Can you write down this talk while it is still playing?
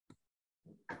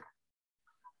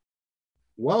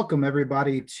Welcome,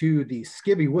 everybody, to the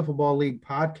Skibby Wiffle Ball League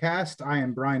podcast. I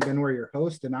am Bryan Benware, your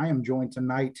host, and I am joined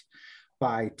tonight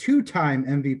by two-time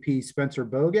MVP Spencer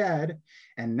Bogad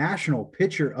and National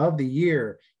Pitcher of the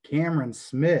Year, Cameron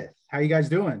Smith. How you guys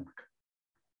doing?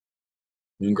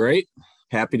 Doing great.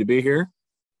 Happy to be here.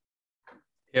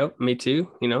 Yep, me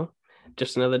too.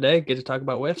 Just another day. Get to talk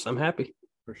about whiffs. I'm happy.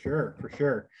 For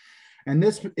sure. And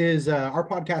this is our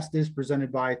podcast is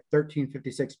presented by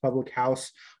 1356 Public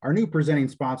House, our new presenting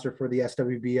sponsor for the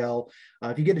SWBL.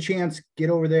 If you get a chance,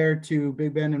 get over there to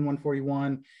Big Ben and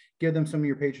 141. Give them some of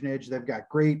your patronage. They've got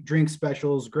great drink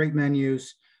specials, great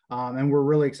menus, and we're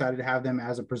really excited to have them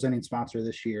as a presenting sponsor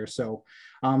this year. So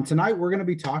tonight we're going to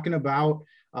be talking about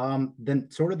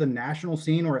the national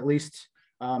scene, or at least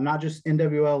not just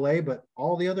NWLA, but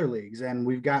all the other leagues. And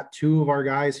we've got two of our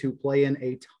guys who play in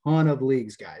a ton of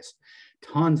leagues,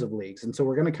 tons of leagues. And so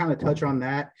we're going to kind of touch on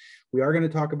that. We are going to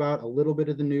talk about a little bit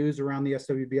of the news around the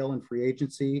SWBL and free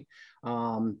agency.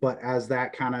 But as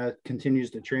that kind of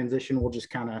continues to transition, we'll just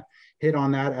kind of hit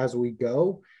on that as we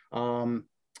go.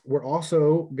 We're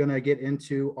also going to get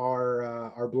into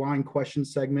our blind question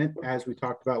segment, as we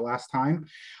talked about last time.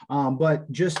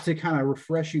 But just to kind of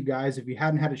refresh you guys, if you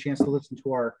hadn't had a chance to listen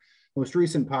to our most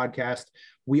recent podcast,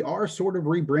 we are sort of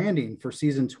rebranding for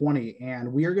season 20,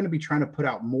 and we are going to be trying to put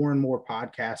out more and more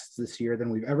podcasts this year than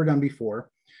we've ever done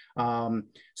before.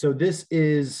 So this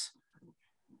is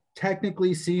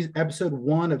technically episode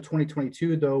 1 of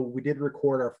 2022, though we did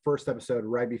record our first episode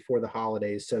right before the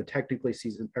holidays. So technically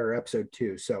episode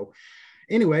 2. So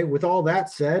anyway, with all that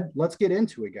said, let's get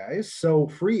into it, guys. So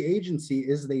free agency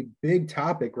is the big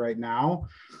topic right now.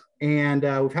 And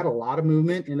we've had a lot of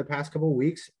movement in the past couple of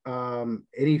weeks.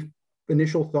 Any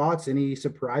initial thoughts, any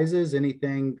surprises,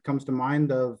 anything comes to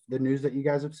mind of the news that you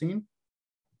guys have seen?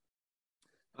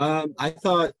 I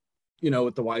thought,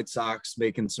 with the White Sox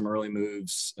making some early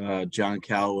moves, John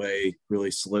Callaway really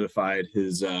solidified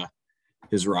his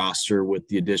roster with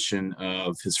the addition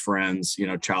of his friends,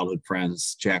 childhood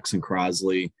friends, Jackson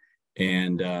Crosley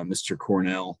and Mr.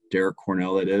 Cornell, Derek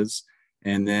Cornell, it is.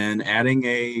 And then adding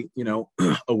a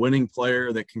winning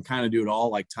player that can kind of do it all,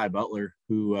 like Ty Butler,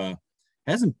 who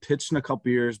hasn't pitched in a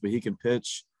couple years, but he can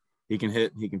pitch, he can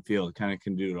hit, he can field, kind of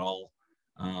can do it all.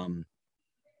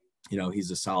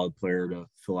 He's a solid player to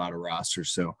fill out a roster.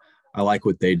 So I like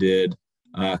what they did.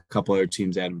 A couple other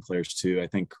teams adding players too. I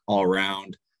think all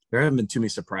around, there haven't been too many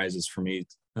surprises for me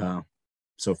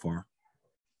so far.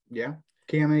 Yeah.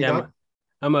 Cam, any thoughts?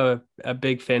 I'm a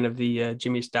big fan of the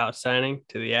Jimmy Stout signing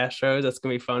to the Astros. That's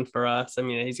going to be fun for us. I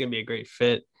mean, he's going to be a great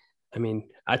fit. I mean,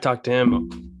 I talk to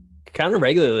him kind of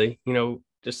regularly,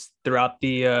 just throughout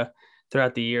the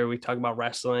year. We talk about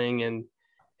wrestling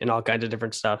and all kinds of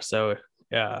different stuff. So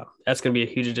that's going to be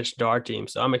a huge addition to our team.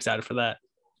 So I'm excited for that.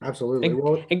 Absolutely.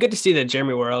 And good to see that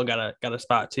Jeremy Worrell got a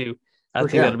spot too. I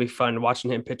think that'll be fun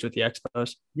watching him pitch with the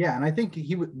Expos. Yeah, and I think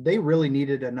they really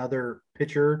needed another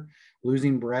pitcher,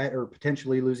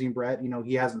 potentially losing Brett.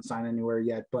 He hasn't signed anywhere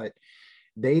yet, but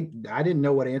I didn't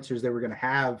know what answers they were going to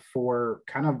have for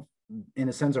kind of, in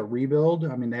a sense, a rebuild.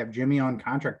 I mean, they have Jimmy on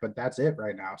contract, but that's it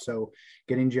right now. So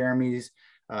getting Jeremy's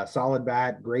solid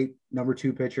bat, great number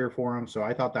 2 pitcher for him. So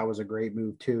I thought that was a great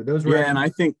move too. And I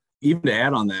think even to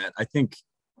add on that, I think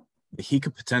he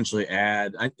could potentially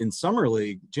add in summer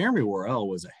league. Jeremy Worrell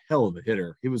was a hell of a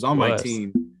hitter. He was on my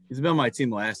team. He's been on my team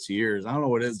the last 2 years. I don't know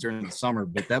what it is during the summer,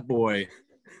 but that boy,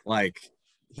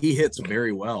 he hits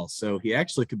very well. So he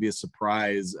actually could be a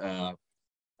surprise,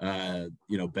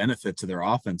 benefit to their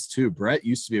offense too. Brett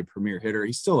used to be a premier hitter.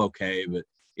 He's still okay, but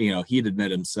he'd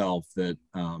admit himself that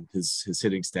his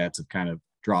hitting stats have kind of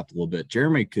dropped a little bit.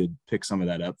 Jeremy could pick some of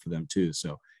that up for them too.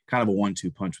 So kind of a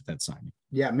 1-2 punch with that signing.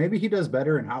 Yeah, maybe he does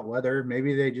better in hot weather.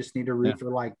 Maybe they just need to root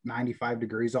for 95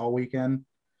 degrees all weekend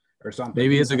or something.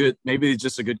 Maybe he's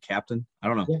just a good captain. I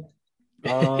don't know.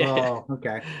 Yeah. Oh,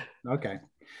 okay.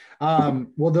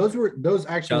 Well, those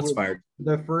actually were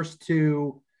the first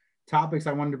 2 topics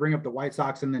I wanted to bring up, the White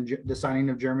Sox and then the signing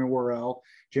of Jeremy Worrell.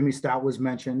 Jimmy Stout was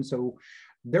mentioned. So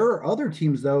there are other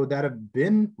teams, though, that have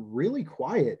been really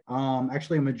quiet.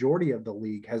 Actually, a majority of the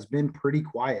league has been pretty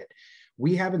quiet.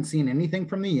 We haven't seen anything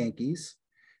from the Yankees.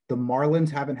 The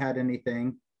Marlins haven't had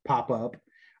anything pop up.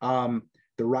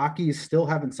 The Rockies still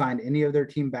haven't signed any of their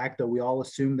team back, though we all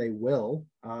assume they will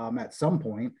at some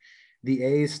point. The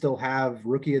A's still have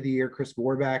Rookie of the Year Chris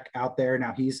Borback out there.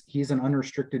 Now he's an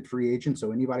unrestricted free agent,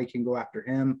 so anybody can go after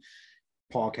him.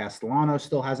 Paul Castellano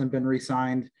still hasn't been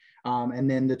re-signed. And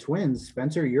then the Twins,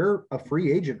 Spencer, you're a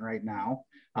free agent right now.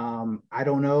 I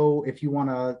don't know if you want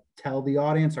to tell the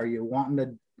audience, are you wanting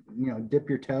to, dip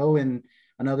your toe in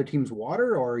another team's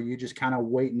water, or are you just kind of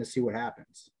waiting to see what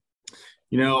happens?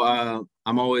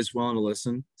 I'm always willing to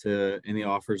listen to any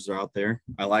offers that are out there.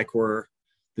 I like where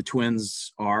the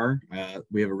Twins are.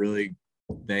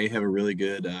 They have a really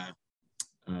good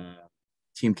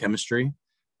team chemistry.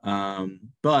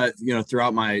 But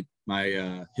throughout my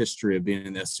history of being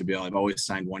in the SWBL, I've always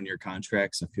signed 1-year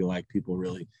contracts. I feel like people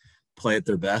really play at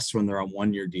their best when they're on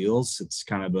 1-year deals. It's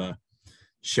kind of a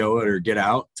show it or get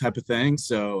out type of thing.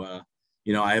 So,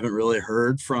 I haven't really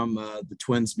heard from the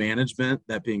Twins management,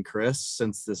 that being Chris,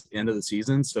 since this end of the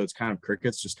season. So it's kind of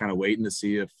crickets, just kind of waiting to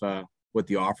see if what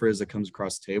the offer is that comes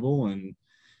across the table. And,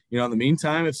 in the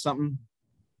meantime, if something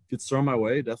gets thrown my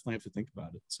way, definitely have to think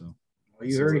about it. So well,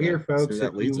 you heard it here, folks.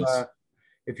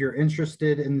 If you're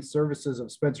interested in the services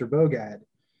of Spencer Bogad,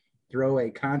 throw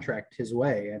a contract his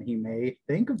way and he may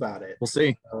think about it. We'll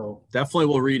see. So definitely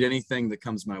will read anything that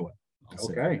comes my way.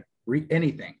 Okay. Read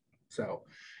anything. So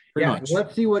pretty much.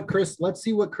 Let's see what Chris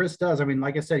does. I mean,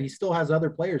 like I said, he still has other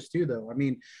players too, though. I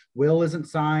mean, Will isn't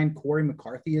signed, Corey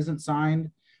McCarthy isn't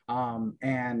signed.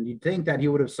 And you'd think that he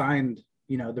would have signed,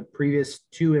 the previous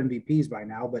 2 MVPs by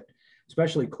now, but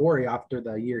especially Corey after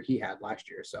the year he had last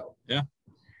year. So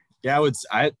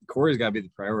Corey's got to be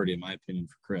the priority in my opinion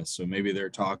for Chris. So maybe they're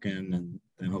talking and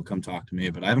then he'll come talk to me,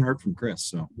 but I haven't heard from Chris.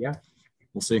 So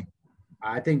we'll see.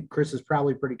 I think Chris is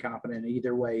probably pretty confident.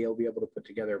 Either way, he'll be able to put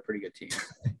together a pretty good team.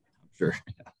 Sure.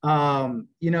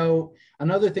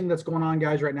 Another thing that's going on,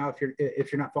 guys, right now,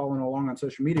 if you're not following along on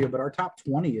social media, but our top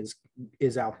 20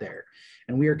 is out there,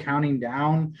 and we are counting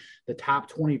down the top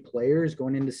 20 players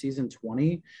going into season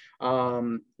 20.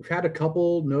 We've had a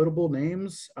couple notable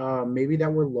names, maybe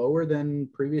that were lower than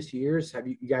previous years. Have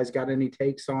you guys got any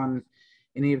takes on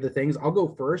any of the things? I'll go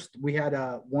first. We had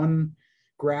one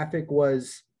graphic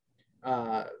was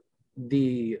what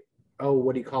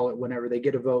do you call it whenever they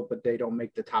get a vote but they don't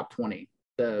make the top 20,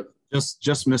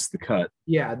 just missed the cut.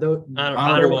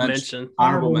 Honorable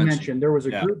mention. There was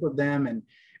a group of them,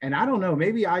 and I don't know,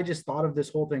 maybe I just thought of this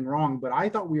whole thing wrong, but I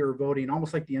thought we were voting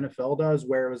almost like the NFL does,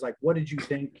 where it was like, what did you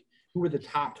think, who were the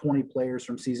top 20 players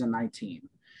from season 19?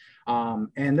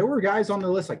 And there were guys on the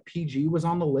list, like PG was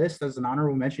on the list as an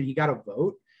honorable mention. He got a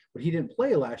vote, but he didn't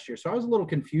play last year, so I was a little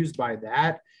confused by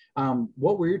that.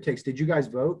 What were your takes? Did you guys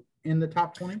vote in the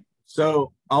top 20?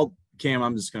 So Cam,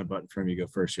 I'm just going to button from you go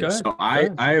first here. So I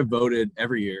have voted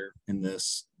every year in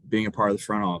this, being a part of the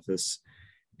front office,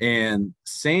 and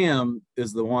Sam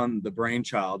is the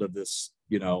brainchild of this,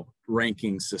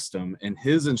 ranking system, and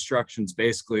his instructions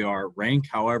basically are rank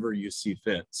however you see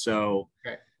fit. So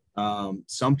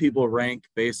some people rank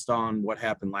based on what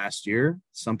happened last year.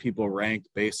 Some people rank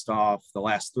based off the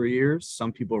last 3 years.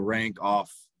 Some people rank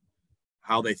off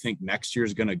how they think next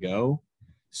year's going to go.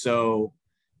 So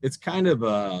it's kind of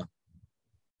a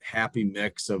happy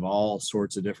mix of all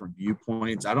sorts of different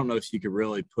viewpoints. I don't know if you could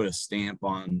really put a stamp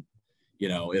on,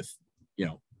 if,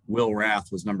 Will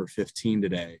Rath was number 15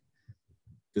 today,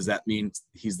 does that mean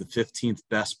he's the 15th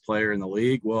best player in the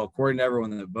league? Well, according to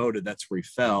everyone that voted, that's where he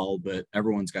fell, but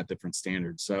everyone's got different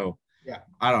standards. So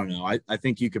I don't know. I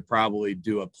think you could probably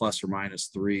do a plus or minus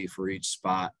 3 for each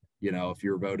spot. If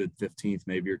you're voted 15th,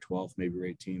 maybe you're 12th, maybe you're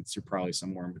 18th. So you're probably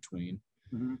somewhere in between.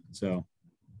 Mm-hmm. So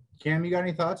Cam, you got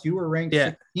any thoughts? You were ranked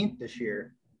 16th this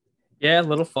year. Yeah, a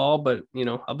little fall, but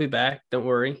I'll be back. Don't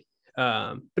worry.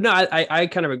 But no, I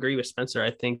kind of agree with Spencer. I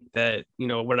think that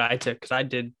what I took, because I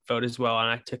did vote as well,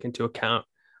 and I took into account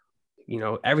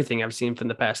everything I've seen from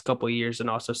the past couple of years, and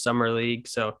also summer league.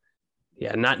 So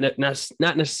not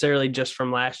necessarily just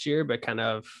from last year, but kind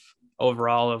of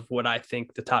overall of what I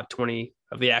think the top 20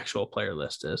 of the actual player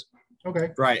list is. Okay,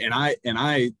 right. And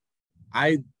I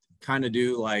kind of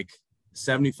do like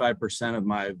 75% of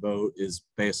my vote is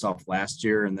based off last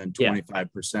year, and then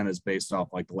 25% is based off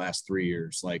like the last 3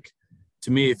 years. Like,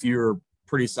 to me, if you're a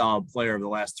pretty solid player over the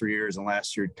last 3 years and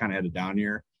last year kind of had a down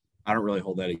year, I don't really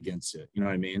hold that against it. You know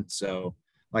what I mean? So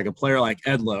like a player like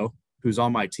Edlow, who's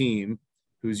on my team,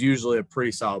 who's usually a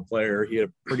pretty solid player, he had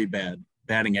a pretty bad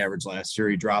batting average last year.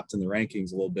 He dropped in the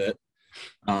rankings a little bit.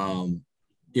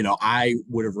 I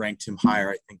would have ranked him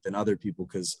higher, I think, than other people,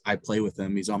 because I play with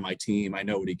him. He's on my team. I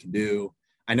know what he can do.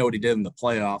 I know what he did in the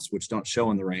playoffs, which don't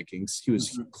show in the rankings. He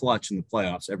was clutch in the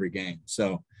playoffs every game.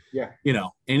 So,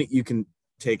 and you can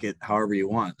take it however you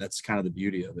want. That's kind of the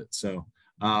beauty of it. So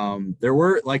there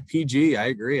were like PG. I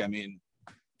agree. I mean,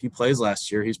 if he plays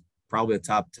last year, he's probably a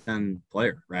top 10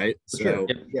 player, right? So,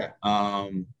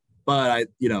 but I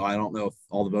don't know if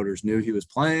all the voters knew he was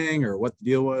playing or what the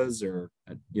deal was, or,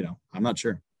 I'm not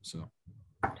sure. So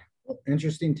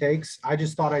interesting takes. I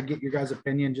just thought I'd get your guys'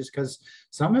 opinion, just because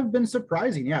some have been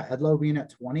surprising. Edlow being at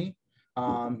 20,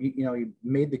 he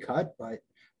made the cut, but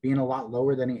being a lot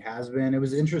lower than he has been. It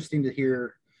was interesting to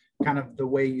hear kind of the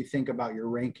way you think about your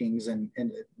rankings and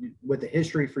with the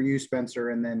history for you, Spencer,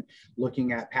 and then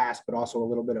looking at past, but also a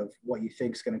little bit of what you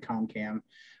think is going to come, Cam.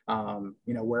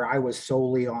 Where I was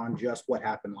solely on just what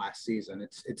happened last season.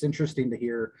 It's interesting to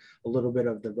hear a little bit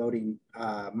of the voting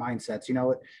mindsets.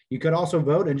 You could also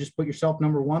vote and just put yourself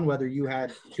number one, whether you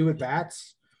had 2 at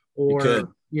bats or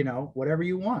whatever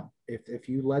you want. If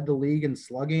you led the league in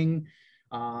slugging,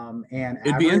 and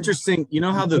it'd be interesting.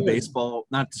 How the baseball,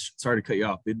 sorry to cut you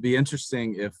off. It'd be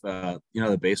interesting if, the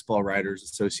Baseball Writers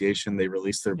Association, they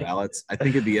released their ballots. I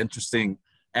think it'd be interesting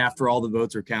after all the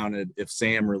votes are counted, if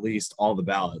Sam released all the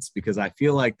ballots, because I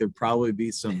feel like there'd probably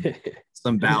be some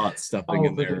ballot stuffing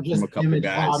in there from a couple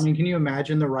guys. I mean, can you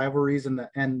imagine the rivalries and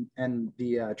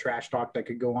the trash talk that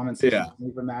could go on and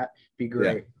from that? Be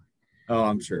great. Yeah. Oh,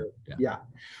 I'm sure. Yeah.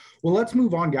 Well, let's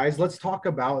move on, guys. Let's talk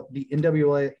about the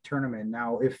NWA tournament.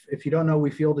 Now, if you don't know, we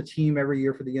field a team every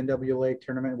year for the NWA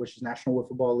tournament, which is National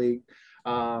Wiffle Ball League.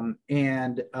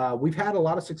 And we've had a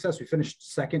lot of success. We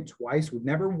finished second twice. We've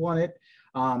never won it.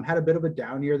 Had a bit of a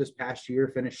down year this past year,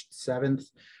 finished 7th.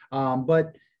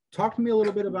 But talk to me a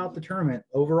little bit about the tournament,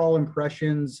 overall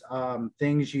impressions,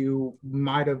 things you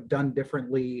might have done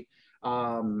differently,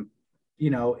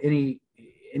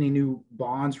 any new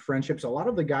bonds, friendships. A lot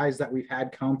of the guys that we've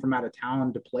had come from out of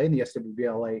town to play in the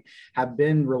SWBLA have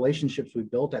been relationships we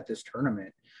built at this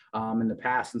tournament in the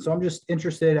past. And so I'm just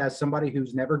interested, as somebody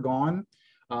who's never gone,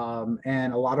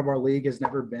 and a lot of our league has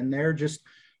never been there, just,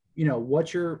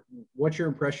 what's your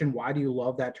impression? Why do you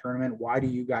love that tournament? Why do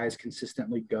you guys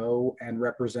consistently go and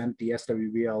represent the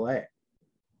SWBLA?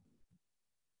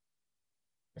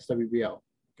 SWBL.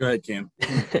 Go ahead, Cam.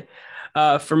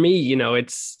 For me,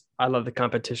 I love the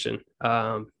competition.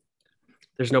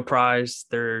 There's no prize.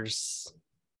 There's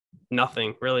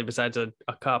nothing really besides a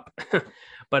cup,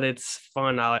 but it's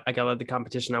fun. I love the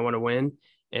competition. I want to win.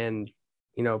 And,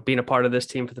 being a part of this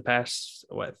team for the past,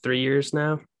 3 years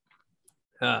now,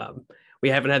 we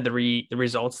haven't had the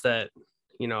results that,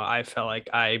 I felt like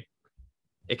I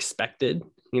expected,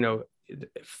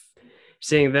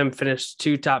 seeing them finish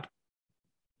top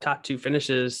 2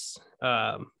 finishes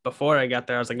before I got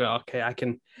there. I was like, oh, okay, I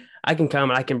can come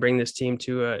and I can bring this team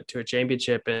to a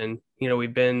championship. And,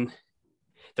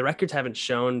 the records haven't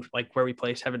shown, like where we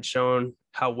placed, haven't shown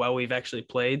how well we've actually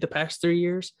played the past 3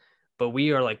 years, but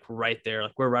we are like right there,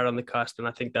 like we're right on the cusp. And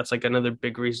I think that's like another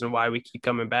big reason why we keep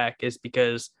coming back, is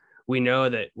because we know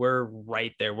that we're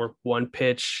right there. We're one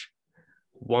pitch,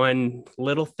 one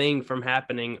little thing from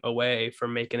happening away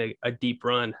from making a deep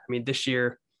run. I mean, this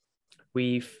year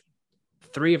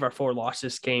 3 of our 4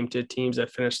 losses came to teams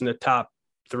that finished in the top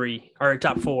 3 or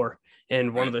top 4,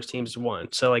 and one of those teams won.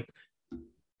 So like,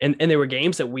 and there were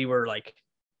games that we were like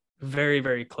very,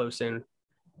 very close in.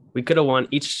 We could have won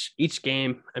each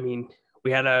game. I mean,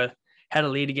 we had a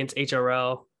lead against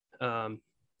HRL,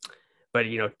 but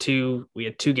we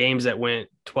had 2 games that went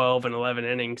 12 and 11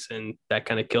 innings, and that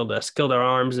kind of killed our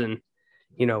arms. And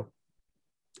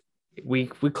we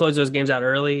closed those games out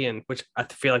early, and which I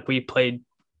feel like we played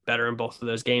better in both of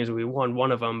those games. We won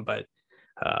one of them, but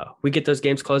we get those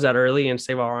games closed out early and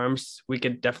save our arms, we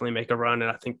could definitely make a run.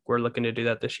 And I think we're looking to do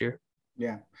that this year.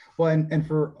 Yeah. Well, and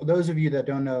for those of you that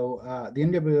don't know, the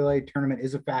NWA tournament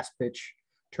is a fast pitch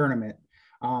tournament.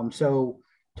 So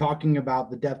talking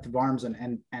about the depth of arms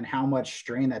and how much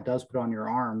strain that does put on your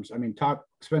arms. I mean,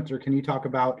 Spencer, can you talk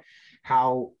about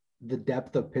how the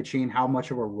depth of pitching, how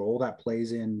much of a role that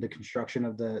plays in the construction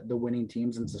of the winning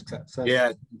teams and success?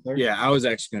 Yeah. I was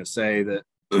actually going to say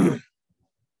that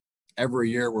every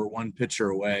year we're one pitcher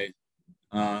away.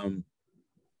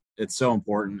 It's so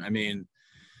important. I mean,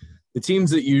 the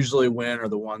teams that usually win are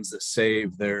the ones that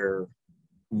save their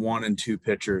 1 and 2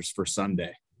 pitchers for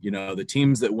Sunday. The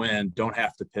teams that win don't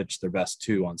have to pitch their best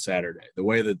 2 on Saturday. The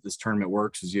way that this tournament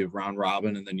works is you have round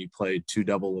robin, and then you play 2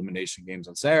 double elimination games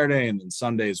on Saturday, and then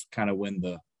Sundays kind of when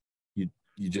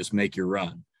you just make your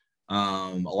run.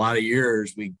 A lot of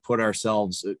years we put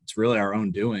ourselves, it's really our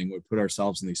own doing. We put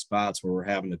ourselves in these spots where we're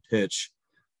having to pitch,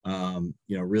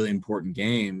 really important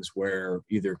games where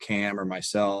either Cam or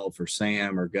myself or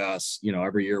Sam or Gus,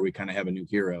 every year we kind of have a new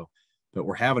hero, but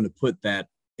we're having to put that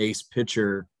ace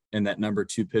pitcher and that number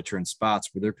 2 pitcher in spots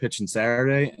where they're pitching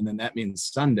Saturday. And then that means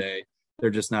Sunday, they're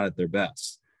just not at their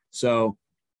best. So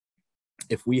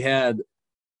if we had,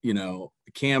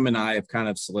 Cam and I have kind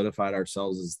of solidified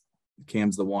ourselves as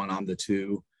Cam's the 1, I'm the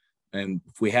 2. And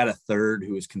if we had a third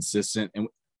who was consistent, and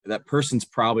that person's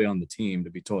probably on the team, to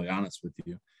be totally honest with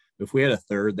you, if we had a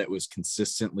third that was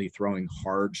consistently throwing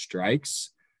hard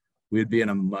strikes, we'd be in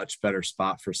a much better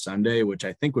spot for Sunday, which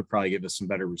I think would probably give us some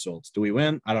better results. Do we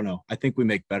win? I don't know. I think we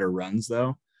make better runs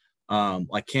though.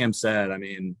 Like Cam said, I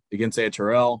mean, against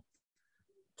HRL,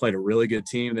 played a really good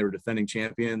team. They were defending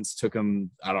champions, took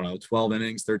them, I don't know, 12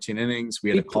 innings, 13 innings.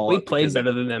 We had to call we it. played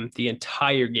better than them the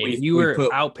entire game. You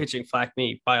were out pitching Flack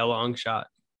Meat by a long shot.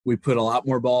 We put a lot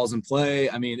more balls in play.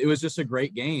 I mean, it was just a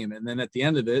great game. And then at the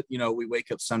end of it, we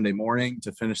wake up Sunday morning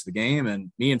to finish the game,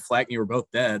 and me and Flackney were both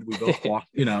dead. We both walked,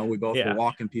 we both were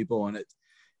walking people. And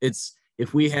it's,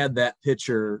 if we had that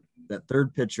pitcher, that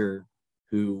third pitcher,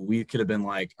 who we could have been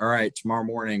like, all right, tomorrow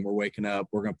morning we're waking up,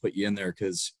 we're going to put you in there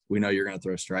because we know you're going to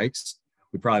throw strikes,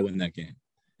 we probably win that game.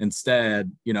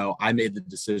 Instead, I made the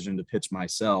decision to pitch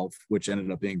myself, which ended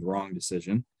up being the wrong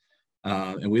decision.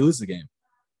 And we lose the game.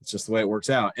 It's just the way it works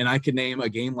out. And I could name a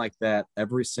game like that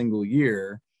every single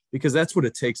year, because that's what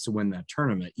it takes to win that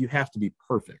tournament. You have to be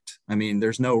perfect. I mean,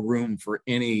 there's no room for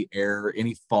any error,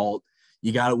 any fault.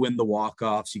 You got to win the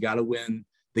walk-offs. You got to win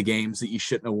the games that you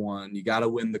shouldn't have won. You got to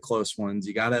win the close ones.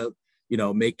 You got to,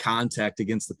 make contact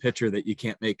against the pitcher that you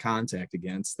can't make contact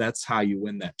against. That's how you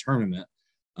win that tournament.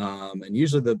 And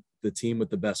usually the team with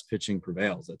the best pitching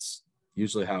prevails. That's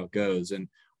usually how it goes. And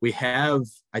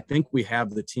I think we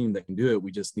have the team that can do it.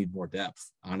 We just need more depth.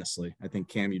 Honestly, I think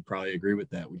Cam, you'd probably agree with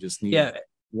that. We just need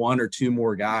one or two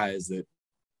more guys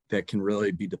that can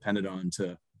really be depended on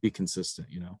to be consistent,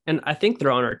 And I think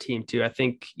they're on our team too. I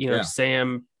think,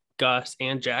 Sam, Gus,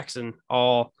 and Jackson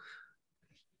all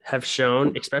have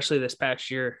shown, especially this past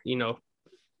year,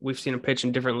 we've seen them pitch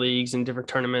in different leagues and different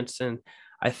tournaments. And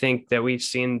I think that we've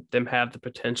seen them have the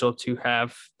potential to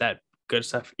have that good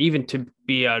stuff, even to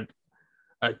be a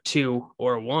 2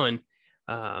 or a 1.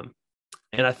 And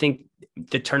I think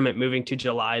the tournament moving to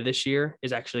July this year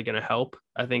is actually going to help.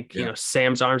 I think,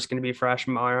 Sam's arm's going to be fresh.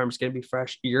 My arm's going to be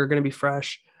fresh. You're going to be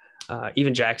fresh.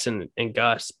 Even Jackson and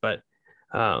Gus. But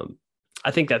I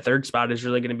think that third spot is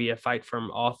really going to be a fight from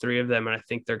all three of them. And I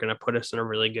think they're going to put us in a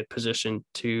really good position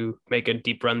to make a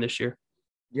deep run this year.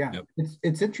 Yeah. Yep.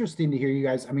 It's interesting to hear you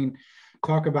guys,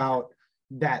 talk about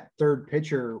that third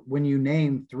pitcher when you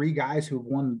name 3 guys who've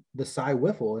won the Cy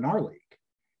Wiffle in our league.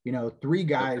 3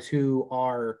 guys who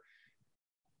are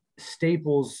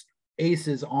staples,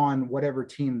 aces on whatever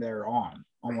team they're on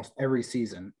almost every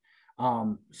season.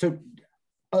 So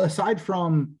aside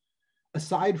from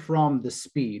the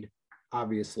speed,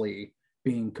 obviously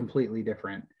being completely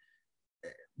different,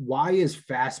 why is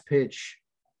fast pitch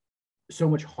so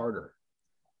much harder?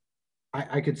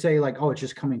 I could say it's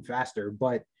just coming faster,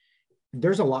 but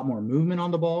there's a lot more movement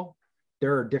on the ball.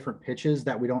 There are different pitches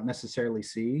that we don't necessarily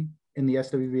see in the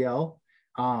SWBL.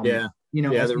 As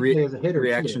a hitter,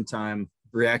 reaction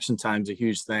time's a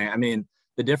huge thing. I mean,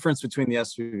 the difference between the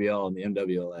SWBL and the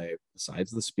MWLA,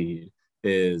 besides the speed,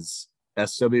 is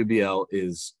SWBL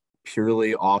is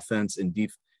purely offense and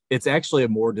it's actually a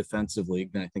more defensive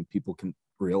league than I think people can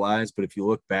realize. But if you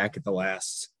look back at the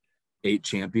last 8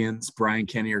 champions, Brian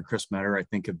Kenny or Chris Metter, I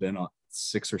think have been on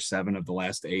 6 or 7 of the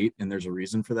last 8. And there's a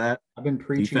reason for that. I've been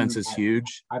preaching. Defense is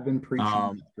huge. I've been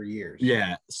preaching for years.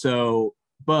 Yeah. So,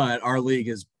 but our league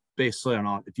is basically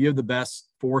on, if you have the best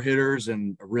 4 hitters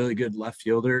and a really good left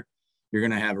fielder, you're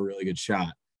going to have a really good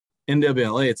shot.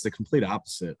 NWLA, it's the complete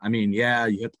opposite. I mean, you have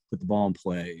to put the ball in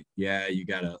play. Yeah, you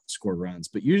got to score runs.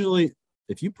 But usually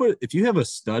if you have a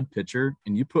stud pitcher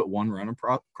and you put 1 run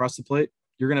across the plate,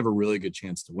 you're going to have a really good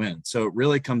chance to win. So it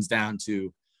really comes down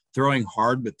to throwing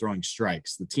hard, but throwing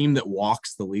strikes. The team that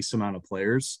walks the least amount of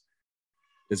players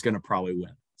is going to probably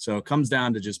win. So it comes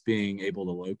down to just being able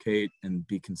to locate and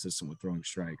be consistent with throwing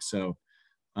strikes. So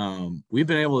we've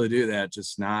been able to do that,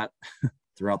 just not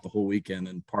throughout the whole weekend.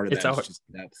 And part of that is just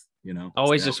depth,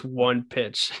 always just one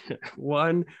pitch,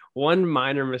 one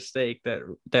minor mistake that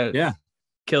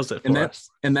kills it for us.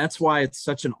 And that's why it's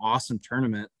such an awesome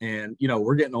tournament. And,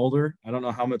 we're getting older. I don't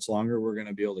know how much longer we're going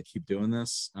to be able to keep doing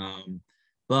this.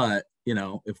 But,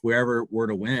 if we ever were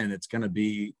to win, we're going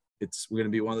to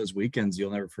be one of those weekends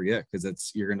you'll never forget,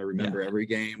 because you're going to remember every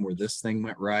game where this thing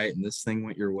went right and this thing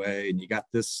went your way. And you got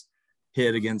this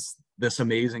hit against this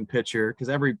amazing pitcher. Because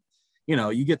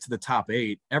you get to the top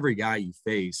 8, every guy you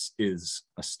face is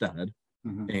a stud.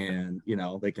 Mm-hmm.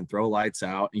 And, they can throw lights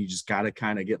out, and you just got to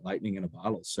kind of get lightning in a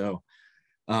bottle. So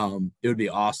it would be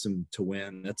awesome to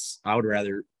win. I would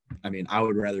rather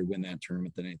win that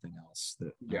tournament than anything else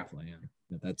that I play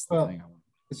in. That's the thing I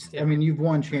want. You've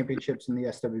won championships in the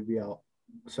SWBL,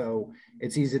 so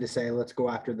it's easy to say, let's go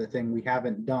after the thing we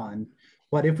haven't done.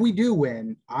 But if we do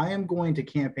win, I am going to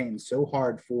campaign so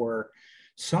hard for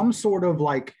some sort of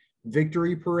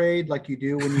victory parade like you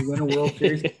do when you win a World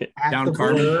Series at down the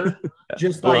border.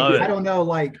 Just I don't know,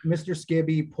 Mr.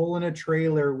 Skibby pulling a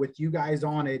trailer with you guys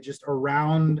on it, just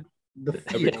around the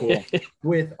field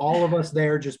with all of us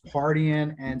there just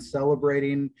partying and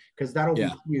celebrating, because that'll be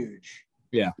huge.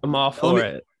 Yeah. I'm all for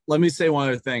it. Let me say one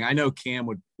other thing. I know Cam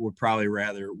would probably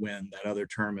rather win that other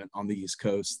tournament on the East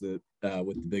Coast that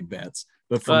with the big bets.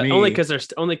 But for me, only because there's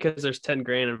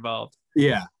 $10,000 involved.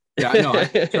 Yeah. Yeah, I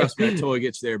know. Trust me, I totally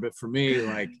get you there. But for me,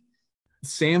 like,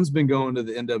 Sam's been going to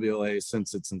the NWA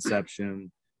since its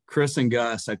inception. Chris and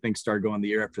Gus, I think, started going the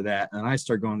year after that, and I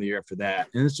started going the year after that.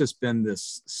 And it's just been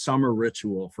this summer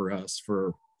ritual for us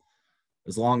for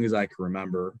as long as I can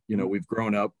remember. You know, we've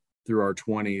grown up through our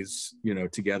 20s, you know,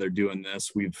 together doing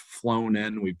this. We've flown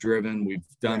in, we've driven, we've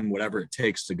done whatever it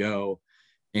takes to go.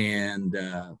 And,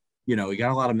 you know, we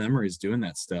got a lot of memories doing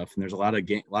that stuff. And there's a lot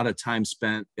of time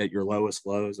spent at your lowest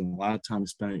lows and a lot of time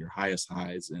spent at your highest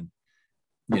highs. And,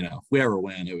 you know, if we ever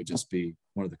win, it would just be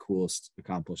one of the coolest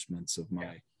accomplishments of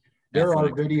my. There are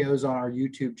videos on our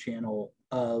YouTube channel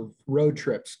of road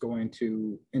trips going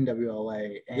to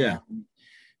NWLA and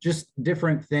just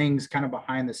different things kind of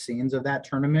behind the scenes of that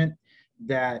tournament,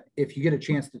 that if you get a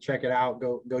chance to check it out,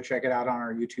 go check it out on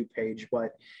our YouTube page.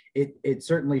 But it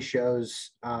certainly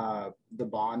shows the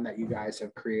bond that you guys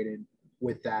have created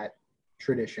with that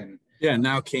tradition. Yeah,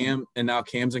 now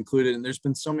Cam's included, and there's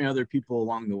been so many other people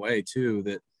along the way too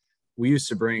that we used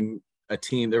to bring a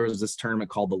team. There was this tournament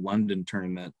called the London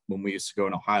tournament when we used to go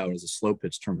in Ohio. It was a slow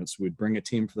pitch tournament. So we'd bring a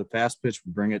team for the fast pitch,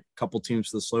 we'd bring a couple teams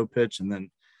for the slow pitch, and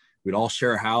then we'd all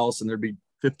share a house and there'd be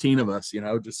 15 of us, you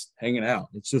know, just hanging out.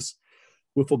 It's just,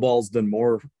 wiffle ball's done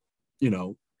more, you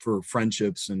know, for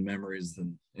friendships and memories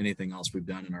than anything else we've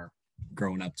done in our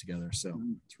growing up together. So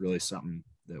it's really something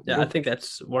that I think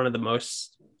that's one of the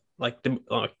most the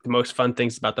most fun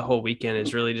things about the whole weekend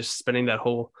is really just spending that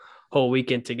whole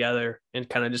weekend together and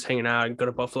kind of just hanging out and go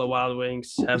to Buffalo Wild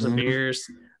Wings, have some beers.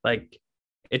 Like,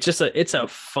 it's just it's a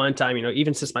fun time, you know.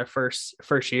 Even since my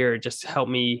first year, it just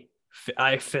helped me.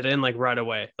 I fit in like right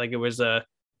away. Like, it was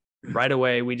right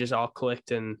away. We just all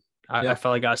clicked, and I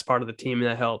felt like I was part of the team, and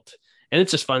that helped. And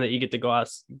it's just fun that you get to go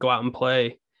out and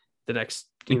play the next,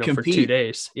 you know, compete for 2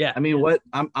 days. Yeah. I mean,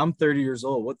 I'm 30 years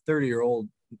old. What 30-year-old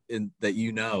that,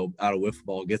 you know, out of wiffle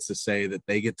ball gets to say that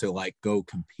they get to like go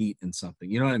compete in something?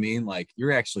 You know what I mean? Like,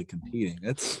 you're actually competing.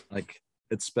 It's like,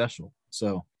 it's special.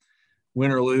 So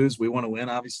win or lose, we want to win,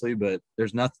 obviously, but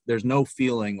there's no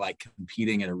feeling like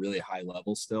competing at a really high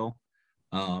level still.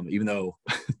 Even though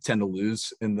I tend to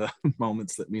lose in the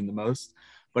moments that mean the most,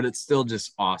 but it's still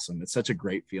just awesome. It's such a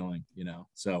great feeling, you know,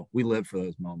 so we live for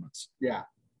those moments. Yeah,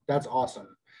 that's awesome.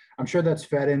 I'm sure that's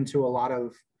fed into a lot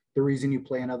of the reason you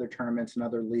play in other tournaments and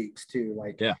other leagues too,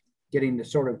 like getting to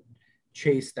sort of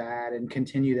chase that and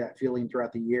continue that feeling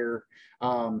throughout the year.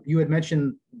 You had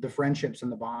mentioned the friendships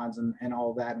and the bonds and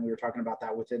all of that, and we were talking about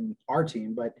that within our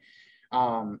team, but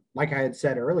like I had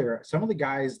said earlier, some of the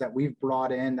guys that we've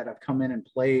brought in that have come in and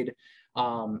played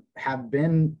have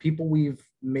been people we've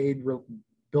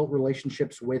built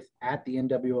relationships with at the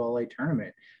NWLA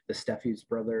tournament. The Steffi's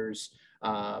brothers,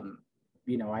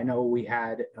 you know, I know we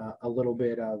had a little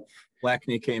bit of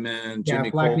Flackney came in, Jimmy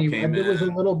Cole came in. There was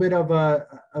a little bit of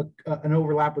an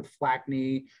overlap with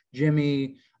Flackney,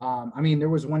 Jimmy. I mean, there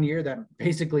was one year that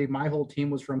basically my whole team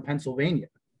was from Pennsylvania.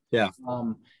 Yeah.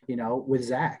 You know, with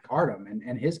Zach Artem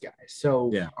and his guys.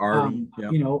 So Artem,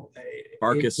 you know,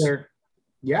 Farkas.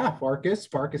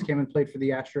 Farkas came and played for the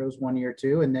Astros 1 year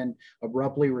too, and then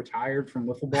abruptly retired from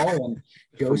wiffle ball and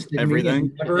ghosted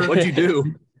everything. Me. What'd you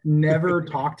do? Never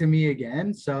talked to me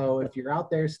again. So if you're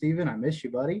out there, Steven, I miss you,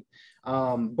 buddy.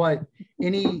 But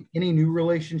any new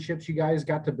relationships you guys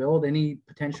got to build? Any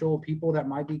potential people that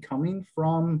might be coming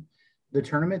from the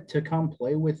tournament to come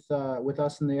play with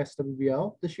us in the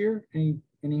SWBL this year? Any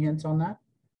hints on that?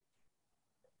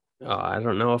 I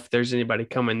don't know if there's anybody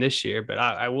coming this year, but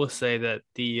I will say that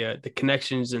the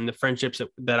connections and the friendships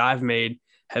that I've made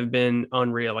have been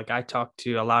unreal. Like, I talked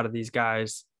to a lot of these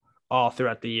guys all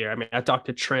throughout the year. I mean, I talked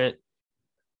to Trent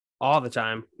all the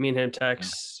time. Me and him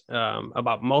text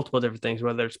about multiple different things,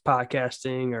 whether it's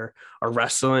podcasting or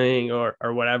wrestling or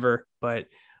whatever. But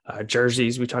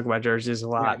jerseys, we talk about jerseys a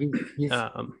lot. Yeah, he's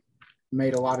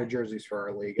made a lot of jerseys for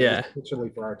our league, especially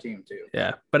for our team too.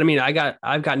 Yeah, but I mean,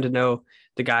 I've gotten to know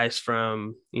the guys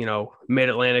from, you know,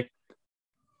 Mid-Atlantic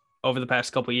over the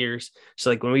past couple of years. So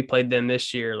like when we played them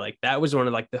this year, like that was one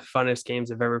of like the funnest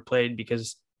games I've ever played,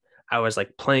 because I was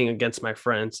like playing against my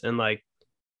friends, and like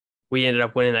we ended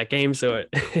up winning that game. So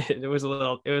it was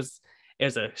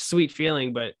a sweet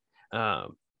feeling, but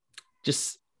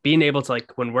just being able to,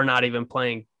 like, when we're not even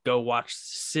playing,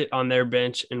 sit on their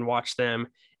bench and watch them.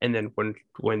 And then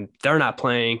when they're not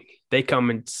playing, they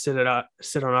come and sit on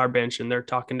our bench, and they're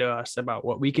talking to us about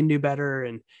what we can do better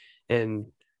and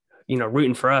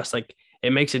rooting for us, like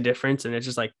it makes a difference. And it's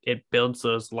just like, it builds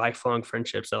those lifelong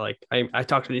friendships that like, I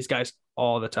talk to these guys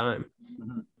all the time.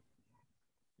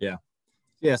 Yeah.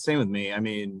 Yeah. Same with me. I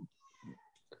mean,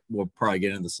 we'll probably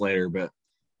get into this later, but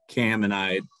Cam and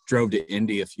I drove to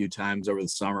Indy a few times over the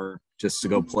summer just to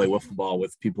go play wiffle ball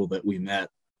with people that we met,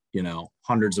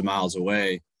 hundreds of miles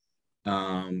away.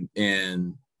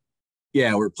 And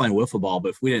yeah, we were playing wiffle ball, but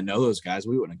if we didn't know those guys,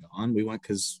 we wouldn't have gone. We went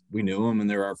because we knew them and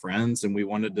they're our friends, and we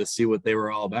wanted to see what they were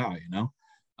all about.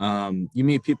 You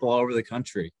meet people all over the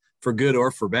country, for good or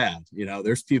for bad.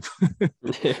 There's people,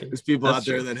 out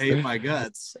there that hate my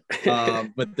guts,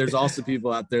 but there's also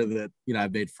people out there that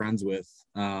I've made friends with,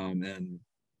 and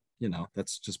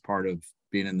that's just part of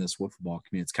being in this wiffle ball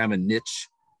community. It's kind of a niche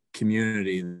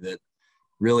community that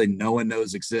really no one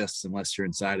knows exists unless you're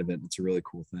inside of it. It's a really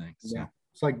cool thing. So. Yeah.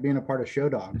 It's like being a part of Show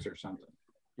Dogs or something.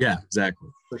 Yeah, exactly.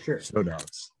 For sure. Show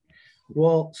Dogs.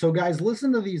 Well, so guys,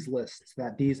 listen to these lists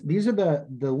that these are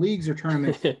the leagues or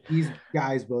tournaments these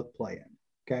guys both play in.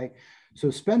 Okay.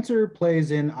 So Spencer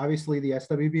plays in obviously the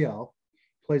SWBL,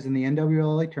 plays in the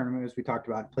NWLA tournament, as we talked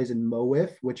about, plays in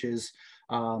MOWIF, which is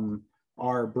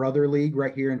our brother league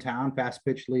right here in town, fast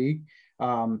pitch league,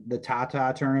 the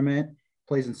Tata tournament,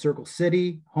 plays in Circle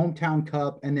City, Hometown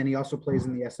Cup, and then he also plays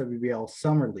in the SWBL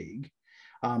Summer League.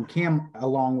 Cam,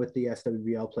 along with the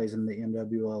SWBL, plays in the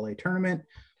NWLA tournament,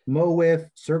 MOWIF,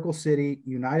 Circle City,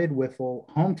 United Wiffle,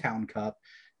 Hometown Cup,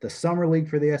 the Summer League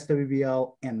for the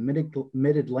SWBL, and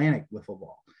Mid-Atlantic Wiffle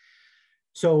Ball.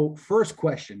 So first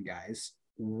question, guys,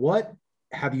 what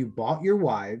have you bought your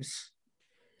wives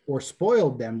or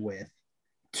spoiled them with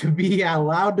to be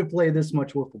allowed to play this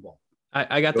much wiffle ball?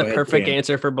 I got the perfect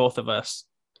answer for both of us.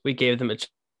 We gave them a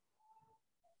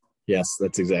Yes,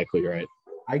 that's exactly right.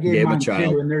 I gave mine too,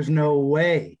 and there's no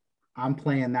way I'm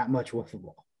playing that much wiffle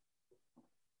ball.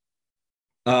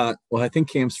 Well, I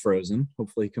think Cam's frozen.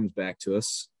 Hopefully he comes back to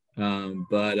us.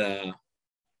 But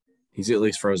he's at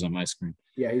least frozen on my screen.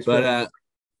 Yeah, he's frozen.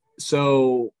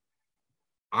 So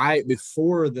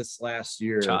before this last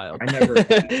year, Child. I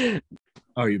never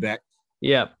Oh, you back?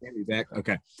 Yeah. You back?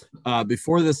 Okay.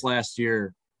 Before this last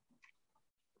year,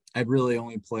 I'd really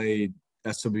only played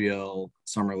SWBL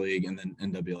Summer League and then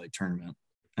NWLA tournament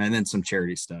and then some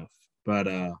charity stuff. But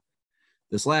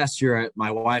this last year,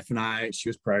 my wife and she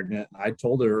was pregnant. I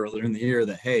told her earlier in the year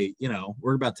that, hey,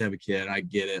 we're about to have a kid. I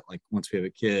get it. Like once we have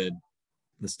a kid,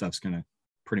 this stuff's going to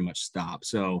pretty much stop.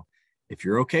 So if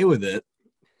you're okay with it,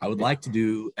 I would like to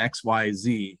do X, Y,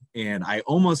 Z. And I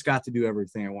almost got to do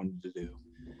everything I wanted to do.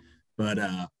 But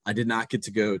I did not get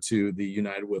to go to the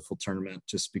United Wiffle tournament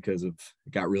just because it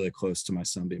got really close to my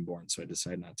son being born. So I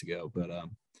decided not to go. But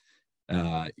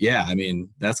yeah, I mean,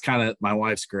 that's kind of, my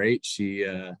wife's great. She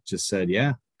just said,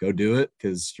 yeah, go do it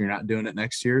because you're not doing it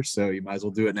next year. So you might as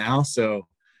well do it now. So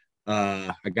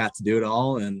I got to do it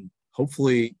all and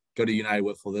hopefully go to United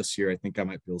Wiffle this year. I think I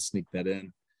might be able to sneak that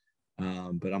in.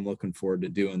 But I'm looking forward to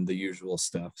doing the usual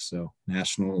stuff. So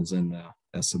nationals and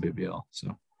SWBL.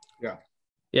 So, yeah.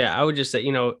 Yeah, I would just say,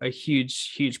 a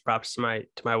huge props to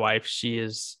my wife. She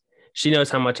knows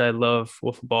how much I love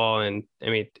wiffle ball, and I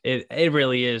mean, it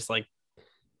really is like,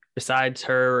 besides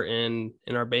her and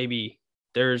our baby,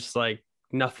 there's like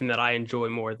nothing that I enjoy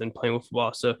more than playing wiffle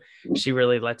ball. So she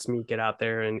really lets me get out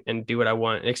there and do what I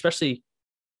want, and especially,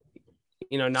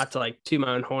 not to like toot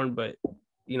my own horn, but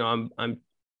I'm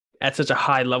at such a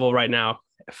high level right now,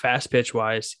 fast pitch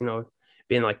wise.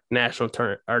 Being like national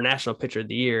pitcher of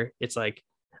the year, it's like,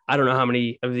 I don't know how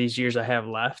many of these years I have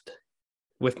left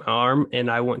with my arm,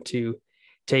 and I want to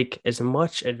take as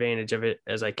much advantage of it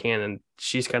as I can. And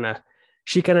she kind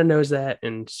of knows that.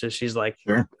 And so she's like,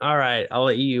 sure, all right, I'll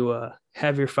let you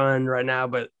have your fun right now,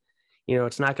 but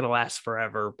it's not going to last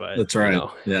forever. But that's right.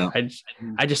 Yeah.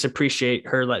 I just appreciate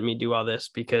her letting me do all this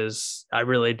because I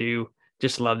really do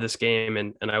just love this game.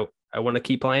 And I want to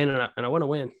keep playing and I want to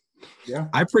win. Yeah,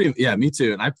 me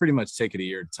too. And I pretty much take it a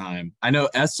year at a time. I know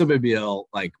SWBL,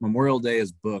 like Memorial Day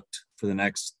is booked for the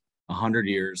next 100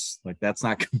 years. Like that's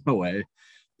not going away,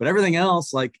 but everything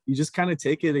else, like you just kind of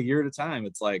take it a year at a time.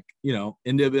 It's like,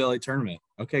 NWLA tournament.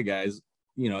 Okay, guys,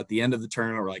 at the end of the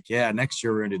tournament, we're like, yeah, next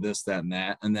year we're going to do this, that, and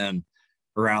that. And then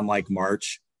around like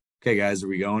March, okay, guys, are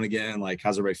we going again? Like,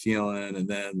 how's everybody feeling? And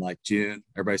then like June,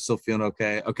 everybody still feeling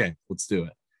okay? Okay, let's do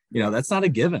it. That's not a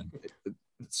given.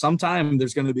 Sometime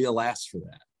there's going to be a last for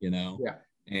that, Yeah.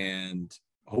 And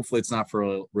hopefully it's not for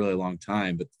a really long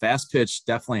time, but fast pitch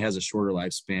definitely has a shorter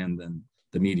lifespan than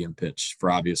medium pitch for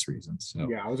obvious reasons. So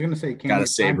yeah, I was gonna say, Cam, gotta you're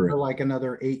signed savor it. for like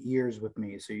another 8 years with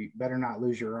me, so you better not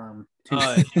lose your arm.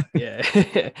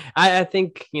 Yeah. I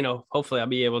think, hopefully I'll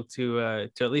be able to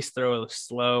at least throw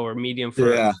slow or medium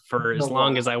for as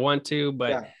long as I want to,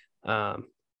 but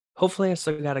hopefully I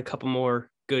still got a couple more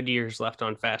good years left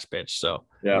on fast pitch. So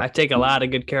I take a lot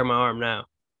of good care of my arm now.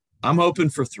 I'm hoping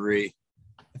for 3.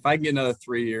 If I can get another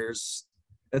 3 years,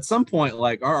 at some point,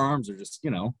 like our arms are just,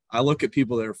 I look at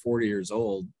people that are 40 years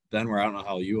old. Benware, I don't know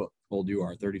how old you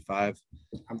are, 35.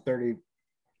 I'm 30.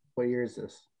 What year is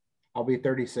this? I'll be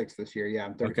 36 this year. Yeah,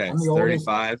 I'm 30. Okay, I'm the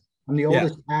 35. I'm the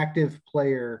oldest active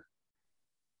player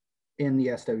in the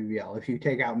SWBL. If you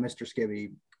take out Mr.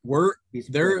 Skibby,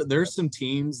 there's some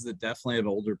teams that definitely have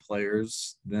older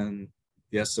players than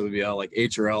the SWBL. Like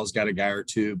HRL's got a guy or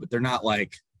two, but they're not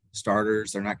like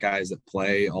starters. They're not guys that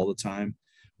play all the time.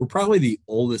 We're probably the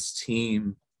oldest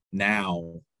team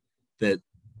now that,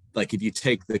 like, if you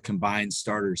take the combined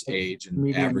starters age and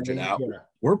medium average it age, out,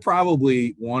 we're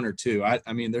probably 1 or 2.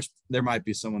 I mean, there might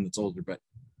be someone that's older, but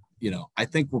I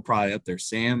think we're probably up there.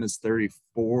 Sam is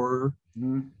 34.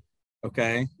 Mm-hmm.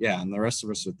 Okay. Yeah. And the rest of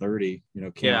us are 30,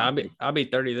 I'll be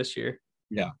 30 this year.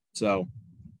 Yeah. So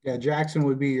yeah, Jackson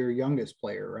would be your youngest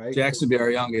player, right? Jackson would be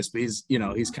our youngest, but he's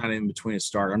kind of in between a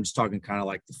start. I'm just talking kind of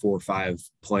like the 4 or 5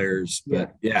 players,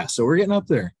 but so we're getting up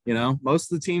there.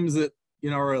 Most of the teams that,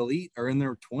 are elite are in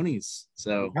their 20s.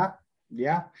 So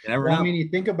yeah. You never know. I mean, you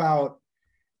think about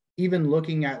even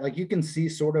looking at, like, you can see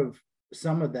sort of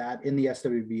some of that in the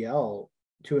SWBL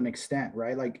to an extent,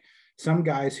 right? Like some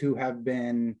guys who have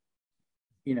been,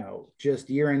 just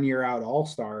year in, year out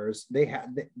all-stars, they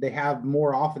have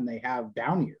more often they have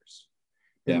down years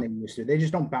than they used to. They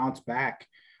just don't bounce back.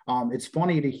 It's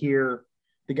funny to hear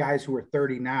the guys who are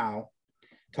 30 now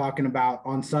talking about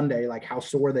on Sunday, like how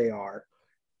sore they are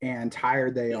and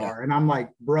tired they are. And I'm like,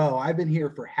 bro, I've been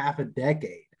here for half a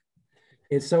decade.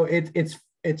 It's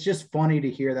just funny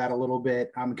to hear that a little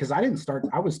bit. Because I didn't start,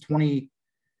 I was 28,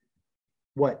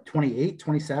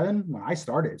 27 when I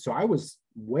started. So I was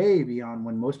way beyond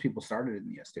when most people started in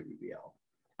the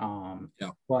SWBL.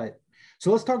 But so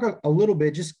let's talk a little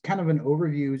bit, just kind of an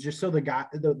overview, just so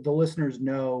the listeners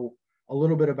know a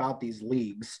little bit about these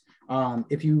leagues.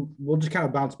 We'll just kind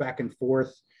of bounce back and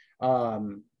forth.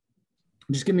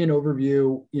 Just give me an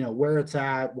overview, where it's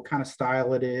at, what kind of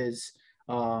style it is,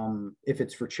 if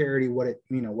it's for charity, what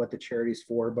the charity's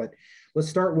for. But let's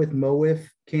start with MOIF,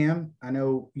 Cam. I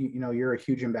know you're a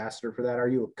huge ambassador for that. Are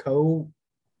you a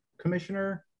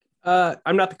co-commissioner?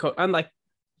 I'm not I'm like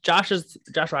Josh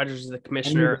Rogers is the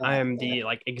commissioner. I am the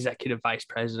executive vice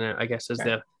president, I guess, is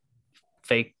the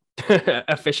fake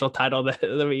official title that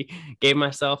we gave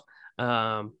myself.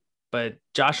 But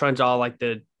Josh runs all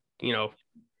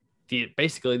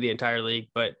basically the entire league.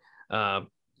 But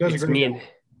it's me and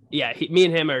me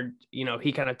and him are,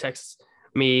 he kind of texts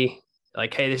me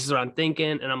like, hey, this is what I'm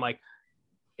thinking, and I'm like,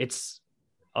 it's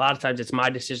a lot of times it's my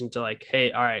decision to like,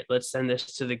 hey, all right, let's send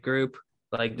this to the group.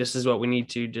 Like, this is what we need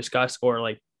to discuss, or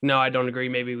like, no, I don't agree.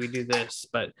 Maybe we do this,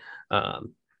 but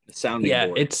sounding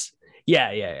board.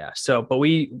 So, but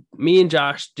me and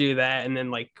Josh do that. And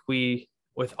then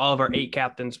with all of our 8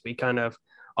 captains, we kind of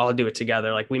all do it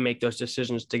together. Like we make those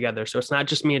decisions together. So it's not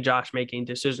just me and Josh making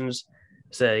decisions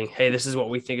saying, hey, this is what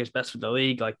we think is best for the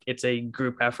league. Like it's a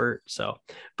group effort. So,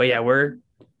 but yeah, we're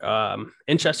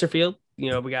in Chesterfield. We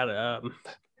got a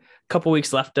couple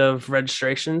weeks left of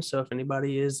registration. So if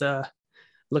anybody is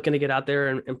looking to get out there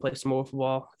and play some more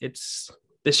football, this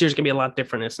year's gonna be a lot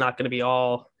different. It's not gonna be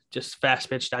all just fast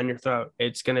pitch down your throat.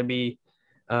 It's gonna be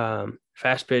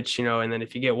fast pitch, and then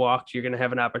if you get walked, you're gonna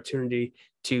have an opportunity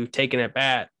to take an at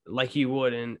bat like you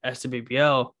would in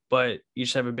SWBL, but you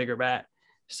just have a bigger bat.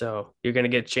 So you're gonna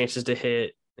get chances to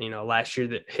hit. Last year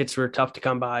the hits were tough to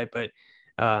come by, but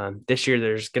this year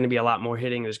there's gonna be a lot more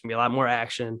hitting. There's gonna be a lot more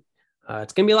action.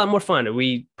 It's going to be a lot more fun.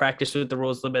 We practiced with the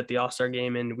rules a little bit at the All-Star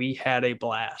game, and we had a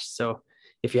blast. So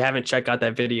if you haven't, check out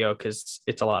that video because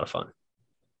it's a lot of fun.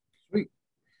 Sweet.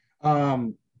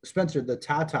 Spencer, the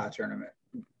Tata tournament.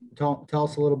 Tell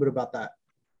us a little bit about that.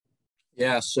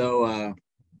 Yeah, so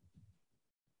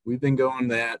we've been going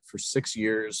that for 6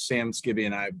 years. Sam Skibby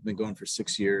and I have been going for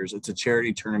 6 years. It's a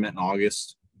charity tournament in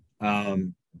August.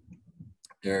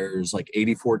 There's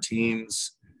 84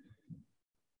 teams.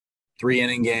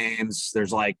 3-inning games.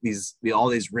 There's all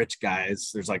these rich guys.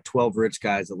 There's 12 rich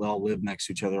guys that all live next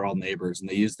to each other, all neighbors, and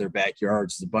they use their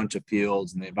backyards as a bunch of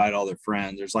fields, and they invite all their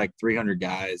friends. There's 300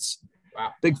 guys.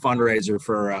 Wow. Big fundraiser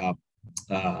for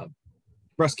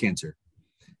breast cancer.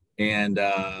 And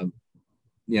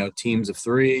teams of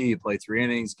 3. You play 3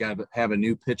 innings. Got to have a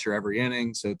new pitcher every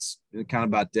inning, so it's kind of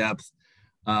about depth.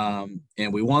 And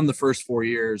we won the first 4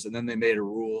 years, and then they made a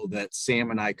rule that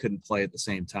Sam and I couldn't play at the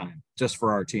same time just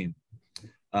for our team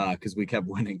because we kept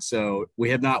winning. So we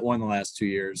have not won the last 2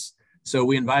 years. So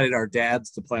we invited our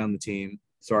dads to play on the team.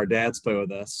 So our dads play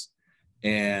with us.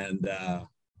 And,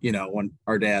 when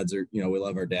our dads are, we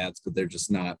love our dads, but they're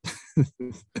just not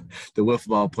the wiffle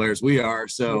ball players we are.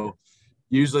 So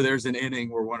usually there's an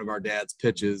inning where one of our dads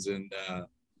pitches and,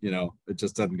 it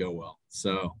just doesn't go well.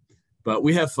 So, but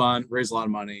we have fun, raise a lot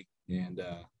of money. And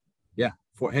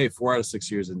 4 out of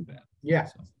 6 years isn't bad. Yeah,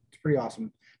 so. It's pretty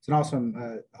awesome. It's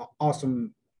an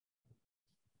awesome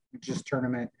just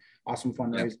tournament, awesome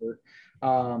fundraiser.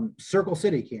 Circle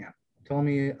City Camp. Tell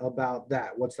me about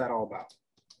that. What's that all about?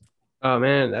 Oh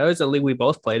man, that was a league we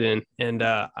both played in, and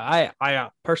I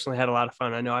personally had a lot of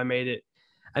fun. I know I made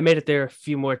it there a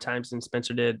few more times than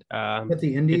Spencer did. At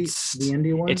the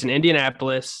Indy one. It's in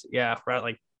Indianapolis, yeah, right,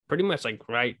 like pretty much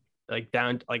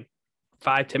down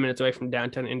 5-10 minutes away from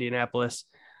downtown Indianapolis.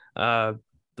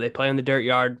 They play on the dirt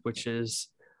yard, which is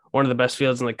one of the best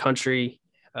fields in the country.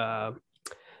 The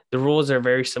rules are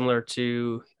very similar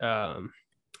to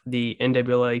the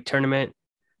NWA tournament.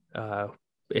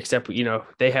 Except,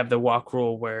 they have the walk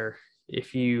rule where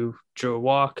if you drew a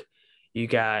walk, you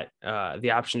got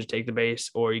the option to take the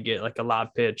base or you get like a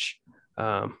lob pitch.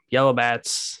 Yellow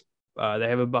bats, they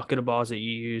have a bucket of balls that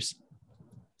you use.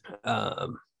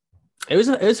 It was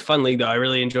a fun league, though. I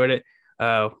really enjoyed it.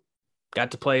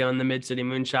 Got to play on the Mid-City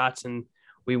Moonshots, and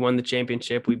we won the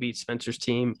championship. We beat Spencer's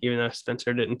team, even though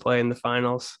Spencer didn't play in the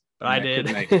finals. But I did.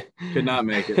 Could not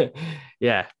make it.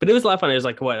 Yeah, but it was a lot of fun. It was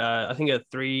like I think a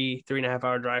 3.5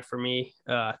 hour drive for me.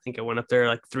 I think I went up there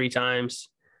like 3 times.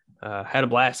 Had a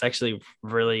blast. Actually,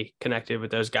 really connected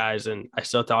with those guys, and I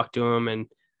still talk to them. And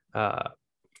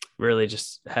really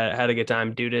just had a good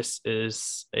time. Dudas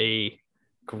is a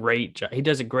great job. He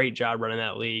does a great job running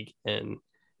that league, and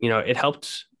it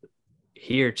helped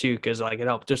here too because it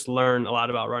helped just learn a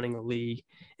lot about running a league.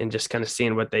 And just kind of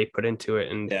seeing what they put into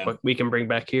it and what we can bring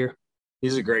back here.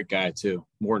 He's a great guy too,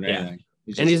 more than anything.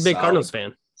 He's a big Cardinals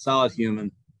fan. Solid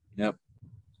human. Yep.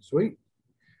 Sweet.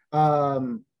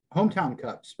 Hometown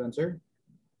Cup, Spencer.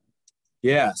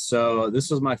 Yeah, so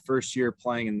this was my first year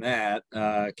playing in that.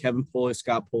 Kevin Pulley,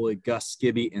 Scott Pulley, Gus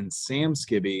Skibby, and Sam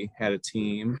Skibby had a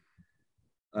team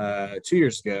 2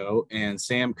 years ago, and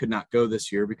Sam could not go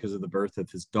this year because of the birth of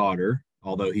his daughter,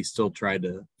 although he still tried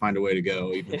to find a way to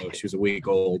go, even though she was a week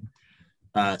old.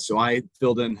 So I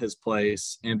filled in his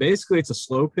place. And basically, it's a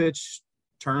slow pitch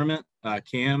tournament.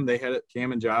 Cam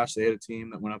and Josh, they had a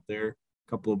team that went up there, a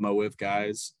couple of MoWiv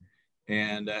guys.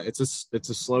 And it's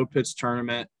a slow pitch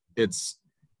tournament. It's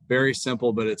very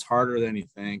simple, but it's harder than you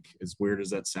think, as weird as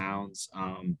that sounds.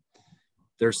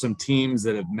 There's some teams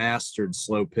that have mastered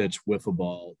slow pitch wiffle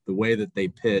ball. The way that they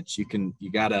pitch,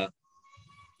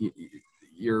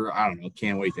 you're, I don't know,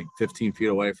 Cam, what do you think, 15 feet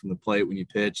away from the plate when you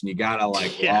pitch, and you got to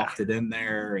loft it in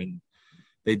there, and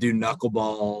they do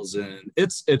knuckleballs, and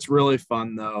it's really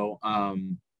fun though.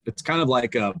 It's kind of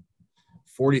like a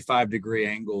 45-degree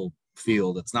angle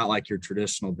field. It's not like your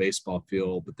traditional baseball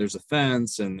field, but there's a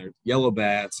fence and there's yellow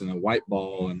bats and a white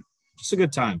ball, and just a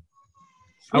good time.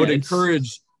 I would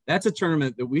encourage, that's a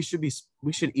tournament that we should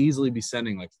easily be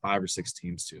sending like 5 or 6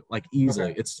 teams to,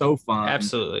 easily. Okay. It's so fun.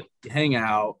 Absolutely. You hang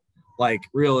out.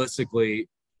 Realistically,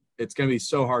 it's going to be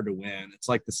so hard to win. It's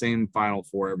like the same Final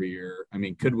Four every year. I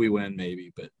mean, could we win?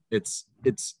 Maybe, but it's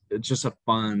just a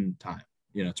fun time.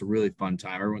 It's a really fun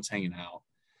time. Everyone's hanging out.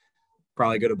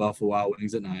 Probably go to Buffalo Wild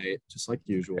Wings at night, just like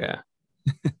usual. Yeah.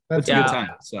 That's a good time.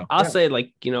 So I'll say,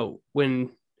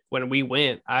 when we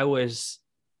went, I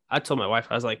told my wife,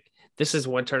 I was like, this is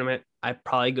one tournament I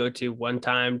probably go to one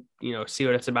time, see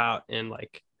what it's about. And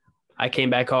I came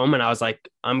back home and I was like,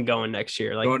 I'm going next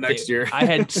year. Next year. I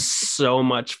had so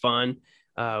much fun.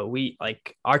 We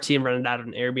our team rented out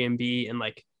an Airbnb and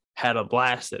had a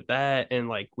blast at that.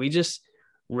 And we just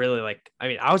really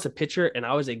I was a pitcher and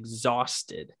I was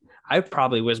exhausted. I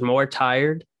probably was more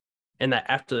tired in that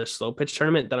after the slow pitch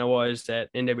tournament than I was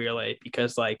at NWLA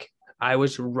because I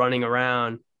was running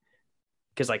around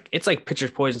because it's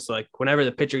pitcher's poison. So whenever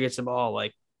the pitcher gets the ball,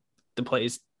 the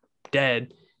play's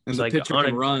dead. And the pitcher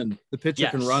can run. The pitcher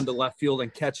can run to left field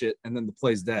and catch it, and then the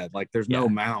play's dead. There's no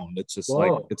mound. It's just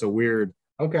it's a weird.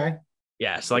 Okay.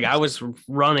 Yeah. So I was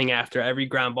running after every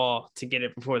ground ball to get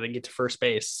it before they get to first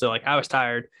base. So I was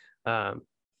tired.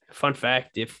 Fun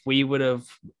fact: if we would have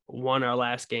won our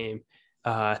last game,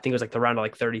 I think it was the round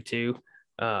of 32,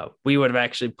 we would have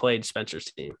actually played Spencer's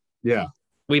team. Yeah.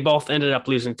 We both ended up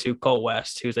losing to Colt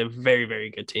West, who's a very, very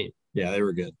good team. Yeah, they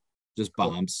were good. Just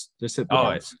bombs. Just hit bombs.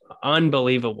 Oh, it's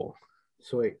unbelievable.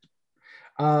 Sweet.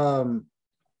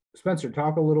 Spencer,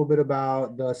 talk a little bit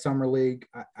about the summer league.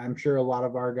 I'm sure a lot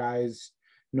of our guys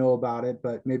know about it,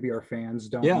 but maybe our fans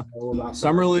don't know about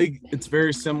summer league. It's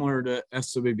very similar to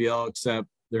SWBL, except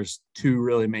there's two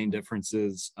really main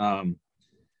differences.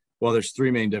 There's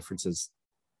three main differences.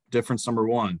 Difference number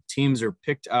one, teams are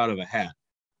picked out of a hat.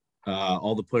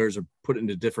 All the players are put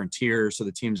into different tiers, so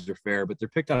the teams are fair, but they're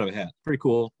picked out of a hat. Pretty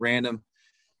cool, random.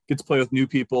 Get to play with new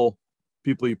people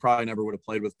you probably never would have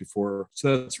played with before.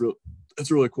 So that's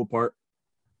a really cool part.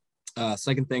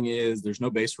 Second thing is there's no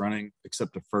base running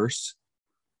except a first.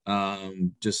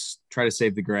 Just try to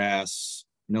save the grass,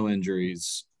 no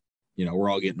injuries.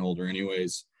 We're all getting older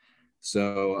anyways.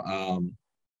 So,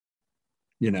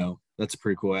 that's a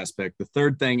pretty cool aspect. The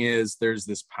third thing is there's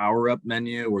this power-up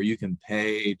menu where you can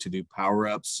pay to do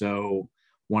power-ups. So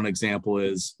one example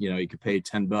is, you could pay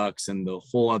 $10 and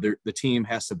the team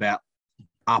has to bat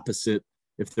opposite.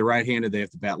 If they're right-handed, they have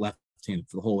to bat left-handed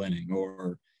for the whole inning,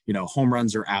 or, home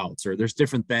runs or outs, or there's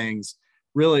different things.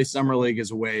 Really, summer league is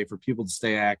a way for people to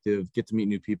stay active, get to meet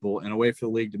new people, and a way for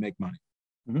the league to make money,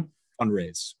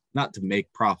 fundraise, not to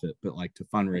make profit, but like to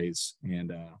fundraise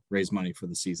and raise money for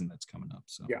the season that's coming up.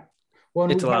 So yeah,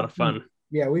 well, it's a lot of fun.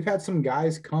 We've had some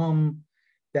guys come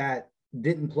that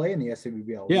didn't play in the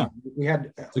SWBL. Yeah, we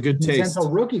had it's a good taste. A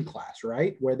rookie class,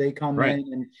 right, where they come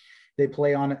in and they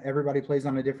play on. Everybody plays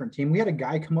on a different team. We had a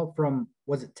guy come up from,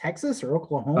 was it Texas or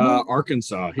Oklahoma?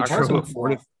 Arkansas. He traveled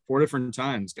four different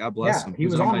times. God bless him. He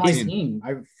was on my team.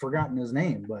 I've forgotten his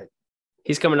name, but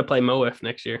he's coming to play MOIF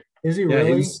next year. Is he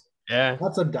really? Yeah.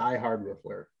 That's a diehard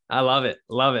Whiffler. I love it.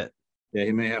 Love it. Yeah,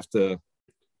 he may have to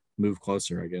move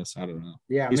closer, I guess. I don't know.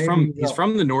 Yeah, he's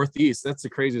from the Northeast. That's the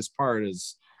craziest part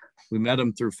is we met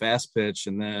him through Fast Pitch,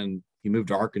 and then he moved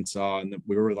to Arkansas, and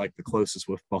we were like the closest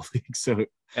Whiffball league. So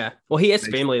yeah, well, he has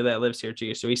family that lives here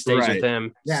too, so he stays with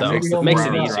them. Yeah, so it makes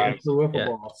it easier.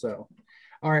 So,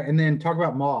 all right, and then talk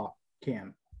about Ma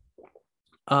Cam.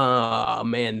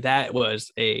 Man, that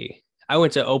was I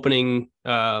went to opening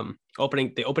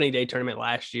day tournament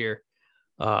last year.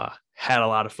 Had a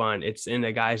lot of fun. It's in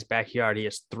the guy's backyard. He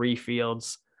has 3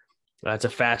 fields. It's a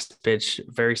fast pitch,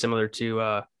 very similar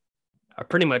to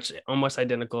pretty much almost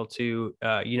identical to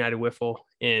United Wiffle.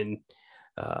 And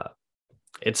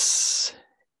it's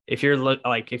if you're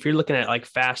looking at like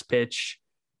fast pitch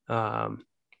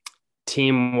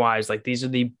team wise, like these are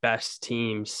the best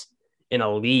teams in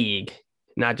a league,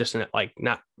 not just in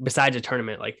not besides a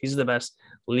tournament. Like these are the best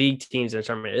league teams in a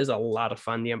tournament. It is a lot of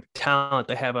fun. The talent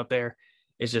they have up there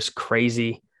is just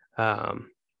crazy. I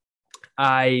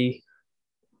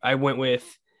went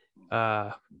with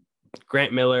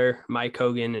Grant Miller, Mike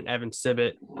Hogan, and Evan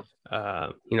Sibbett,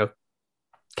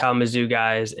 Kalamazoo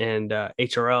guys and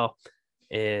HRL.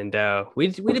 And we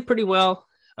did pretty well.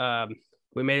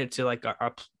 We made it to like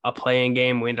a playing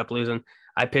game. We ended up losing.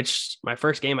 I pitched my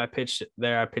first game. I pitched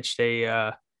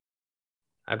a,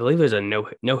 I believe it was a no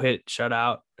hit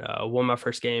shutout. Won my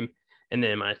first game. And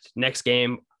then my next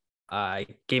game, I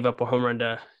gave up a home run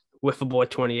to Wiffle Boy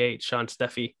 28, Sean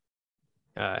Steffi.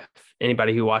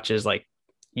 Anybody who watches like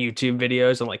YouTube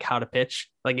videos on like how to pitch,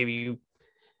 like if you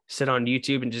sit on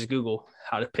YouTube and just Google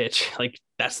how to pitch, like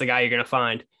that's the guy you're going to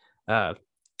find.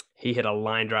 He hit a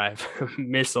line drive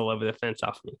missile over the fence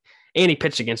off me, and he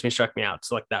pitched against me, struck me out.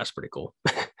 So like, that's pretty cool,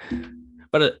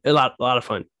 but a lot of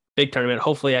fun. Big tournament.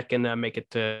 Hopefully I can make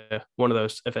it to one of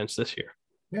those events this year.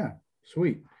 Yeah.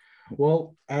 Sweet.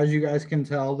 Well, as you guys can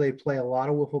tell, they play a lot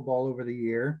of wiffle ball over the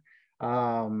year.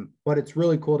 But it's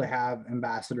really cool to have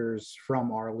ambassadors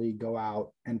from our league go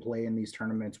out and play in these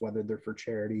tournaments, whether they're for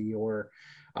charity or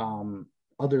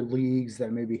other leagues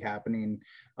that may be happening.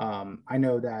 I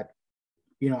know that,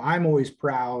 I'm always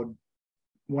proud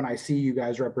when I see you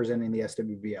guys representing the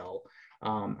SWBL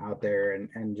out there and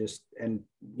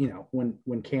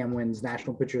when Cam wins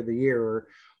National Pitcher of the Year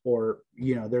or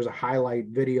there's a highlight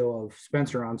video of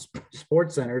Spencer on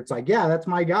Sports Center. It's like, yeah, that's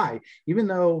my guy, even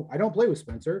though I don't play with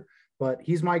Spencer, but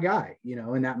he's my guy,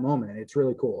 in that moment. It's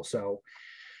really cool. So,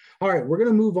 all right, we're going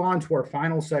to move on to our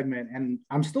final segment. And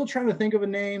I'm still trying to think of a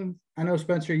name. I know,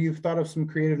 Spencer, you've thought of some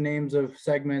creative names of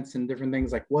segments and different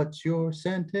things like what's your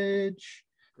percentage?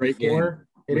 Great game.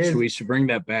 We should bring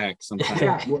that back sometime.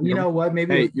 Yeah, well, you know what?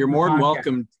 Maybe you're more than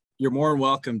welcome. You're more than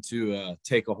welcome to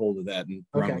take a hold of that and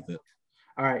run with it.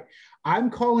 All right. I'm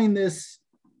calling this,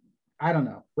 I don't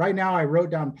know. Right now I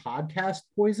wrote down podcast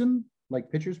poison,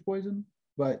 like pitcher's poison,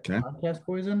 but podcast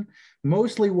poison.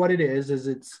 Mostly what it is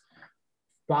it's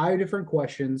 5 different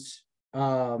questions.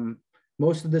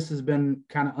 Most of this has been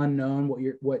kind of unknown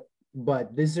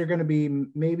but these are going to be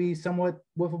maybe somewhat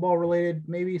wiffle ball related,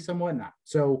 maybe somewhat not.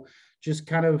 So just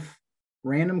kind of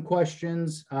random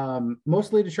questions,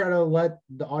 mostly to try to let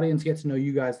the audience get to know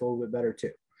you guys a little bit better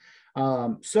too.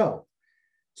 So,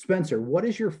 Spencer, what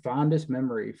is your fondest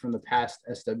memory from the past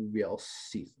SWBL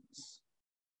seasons?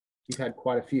 You've had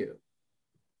quite a few.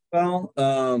 Well,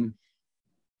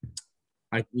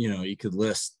 you could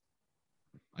list.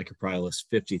 I could probably list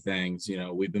 50 things. You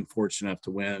know, we've been fortunate enough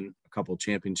to win a couple of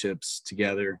championships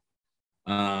together.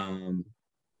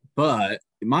 But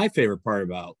my favorite part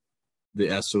about the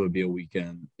SWBL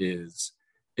weekend is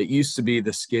it used to be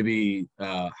the Skibby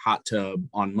hot tub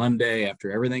on Monday after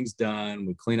everything's done.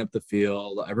 We clean up the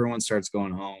field. Everyone starts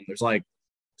going home. There's like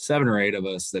 7 or 8 of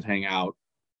us that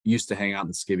used to hang out in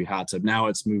the Skibby hot tub. Now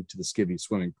it's moved to the Skibby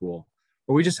swimming pool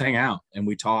where we just hang out and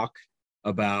we talk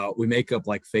we make up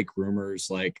like fake rumors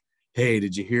like, hey,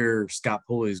 did you hear Scott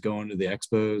Pulley's going to the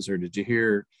Expos? Or did you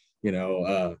hear, did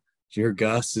you hear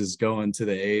Gus is going to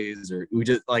the A's? Or we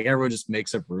just like, everyone just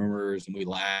makes up rumors and we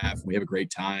laugh and we have a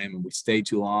great time and we stay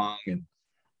too long and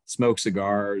smoke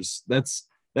cigars. That's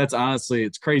honestly,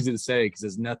 it's crazy to say because it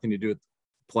has nothing to do with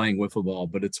playing wiffle ball,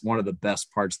 but it's one of the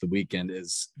best parts of the weekend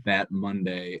is that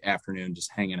Monday afternoon,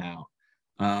 just hanging out.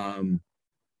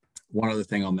 One other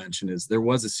thing I'll mention is there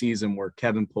was a season where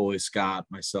Kevin Pulley, Scott,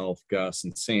 myself, Gus,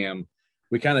 and Sam,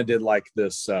 we kind of did like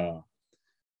this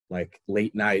like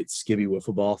late night skibby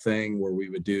wiffle ball thing where we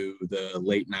would do the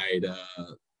late night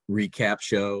recap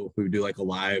show. We would do like a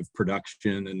live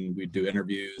production and we'd do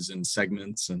interviews and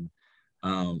segments. And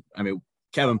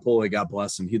Kevin Pulley, God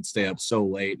bless him, he'd stay up so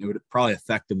late and it would probably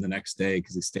affect him the next day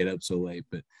because he stayed up so late.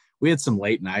 But we had some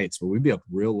late nights where we'd be up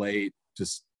real late,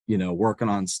 just working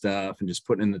on stuff and just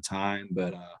putting in the time.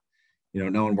 But,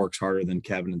 no one works harder than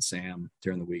Kevin and Sam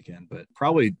during the weekend, but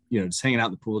probably, just hanging out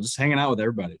in the pool, just hanging out with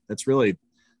everybody. That's really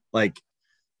like,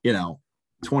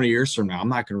 20 years from now, I'm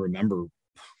not going to remember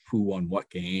who won what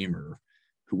game or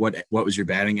what was your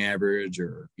batting average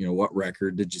or, what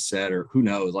record did you set or who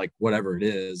knows, like whatever it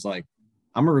is, like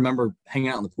I'm going to remember hanging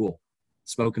out in the pool,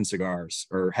 smoking cigars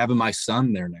or having my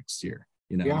son there next year,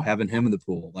 having him in the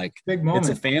pool. Like big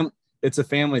moment. It's a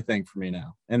family thing for me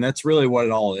now. And that's really what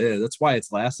it all is. That's why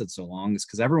it's lasted so long is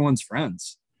because everyone's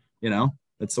friends,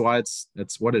 that's why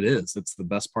that's what it is. That's the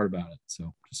best part about it.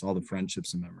 So just all the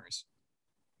friendships and memories.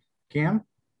 Cam,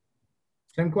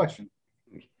 same question.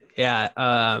 Yeah.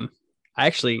 I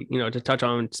actually, to touch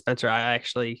on Spencer, I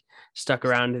actually stuck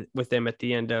around with him at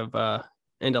the end of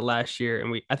last year.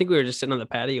 And I think we were just sitting on the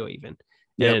patio even.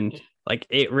 Yep. And like,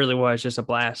 it really was just a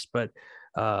blast, but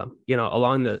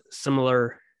along the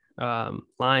similar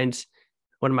lines,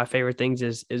 one of my favorite things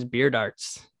is beer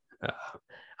darts.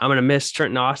 I'm gonna miss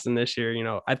Trent and Austin this year.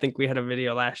 I think we had a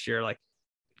video last year like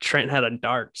Trent had a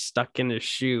dart stuck in his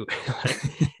shoe.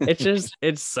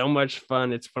 it's so much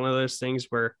fun. It's one of those things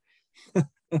where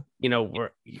we're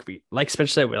like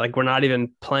Spencer said, we're not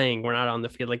even playing, we're not on the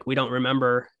field, like we don't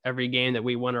remember every game that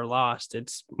we won or lost.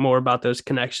 It's more about those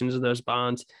connections and those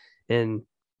bonds and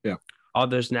all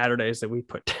those natter days that we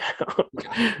put down.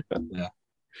 Yeah.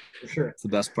 For sure. It's the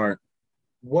best part.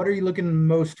 What are you looking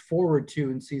most forward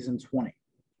to in season 20?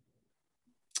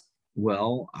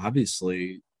 Well,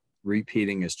 obviously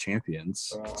repeating as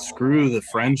champions. Screw the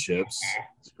friendships.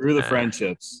 Screw the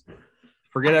friendships.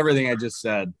 Forget everything I just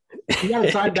said. You got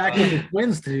to sign back with the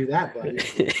Twins to do that, buddy.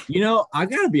 I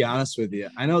got to be honest with you.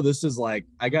 I know this is like,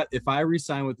 if I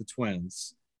resign with the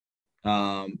Twins,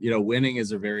 winning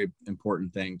is a very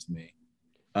important thing to me.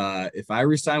 If I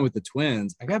resign with the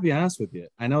Twins, I gotta be honest with you.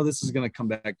 I know this is gonna come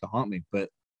back to haunt me, but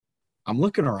I'm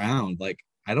looking around. Like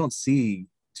I don't see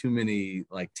too many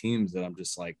like teams that I'm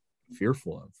just like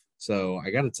fearful of. So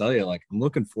I got to tell you, like I'm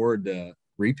looking forward to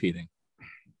repeating.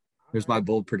 Here's my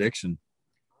bold prediction.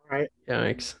 All right.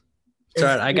 Yikes. It's all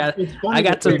right. I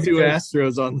got some two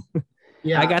Astros on.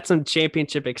 Yeah, I got some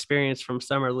championship experience from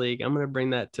summer league. I'm gonna bring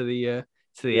that to the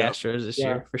Astros this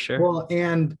year for sure. Well,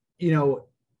 and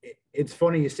it's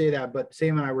funny you say that, but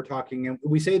Sam and I were talking, and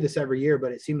we say this every year,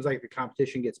 but it seems like the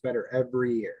competition gets better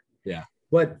every year. Yeah.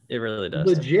 But it really does.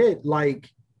 Legit, like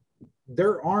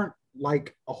there aren't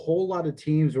like a whole lot of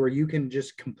teams where you can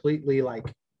just completely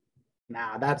like,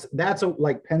 nah, that's a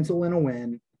like pencil in a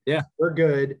win. Yeah. We're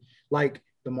good. Like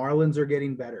the Marlins are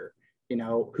getting better.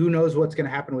 Who knows what's going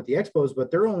to happen with the Expos,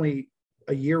 but they're only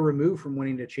a year removed from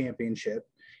winning a championship.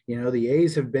 The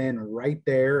A's have been right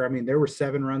there. I mean, there were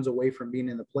 7 runs away from being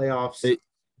in the playoffs. It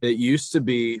used to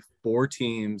be 4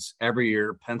 teams every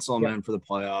year, pencil them in for the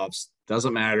playoffs.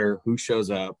 Doesn't matter who shows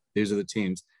up. These are the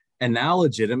teams. And now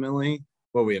legitimately,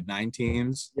 we have 9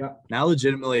 teams. Yeah. Now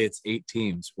legitimately it's 8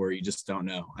 teams where you just don't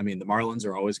know. I mean, the Marlins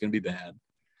are always going to be bad.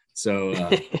 So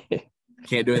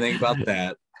can't do anything about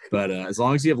that. But as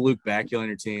long as you have Luke Bacchio on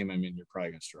your team, I mean, you're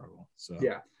probably gonna struggle. So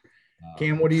yeah.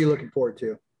 Cam, what are you looking forward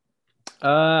to?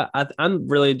 I'm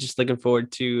really just looking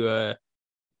forward to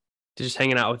just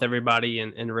hanging out with everybody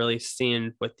and really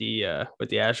seeing what the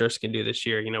Astros can do this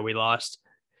year. You know, we lost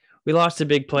a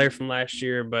big player from last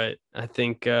year, but I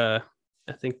think a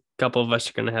couple of us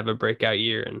are going to have a breakout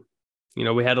year. And you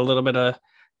know, we had a little bit of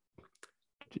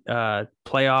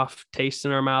playoff taste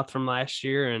in our mouth from last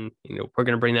year, and you know, we're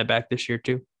going to bring that back this year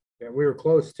too. Yeah, we were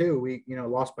close too. We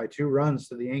lost by 2 runs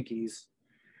to the Yankees.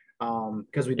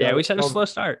 Because we we had a slow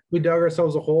start. We dug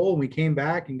ourselves a hole and we came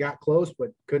back and got close, but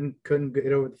couldn't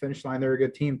get over the finish line. They're a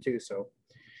good team too. So,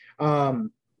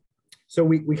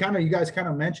 we kind of, you guys kind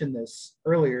of mentioned this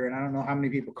earlier, and I don't know how many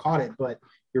people caught it, but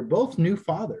you're both new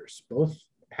fathers. Both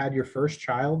had your first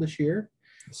child this year.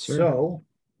 Sure. So,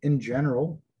 in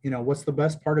general, what's the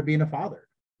best part of being a father?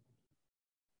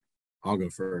 I'll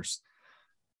go first.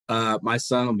 My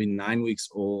son will be 9 weeks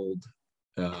old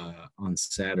on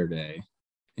Saturday.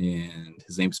 And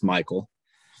his name's Michael.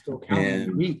 Still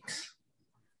counting weeks.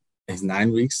 He's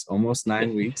 9 weeks, almost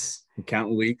 9 weeks. I'm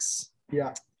counting weeks.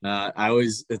 Yeah.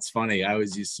 It's funny. I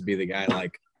always used to be the guy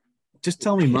like, just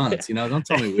tell me months, don't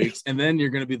tell me weeks. And then you're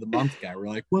going to be the month guy. We're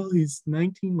like, well, he's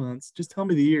 19 months. Just tell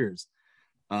me the years.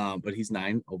 But he's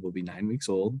will be 9 weeks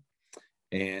old.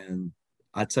 And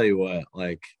I tell you what,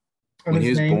 like when he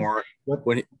was born,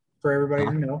 for everybody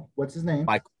to know, what's his name?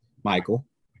 Michael.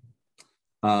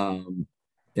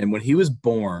 And when he was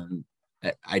born,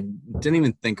 I didn't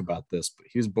even think about this, but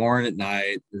he was born at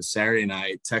night. It was Saturday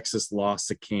night. Texas lost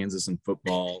to Kansas in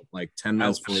football, like 10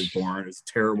 minutes before he was born. It was a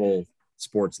terrible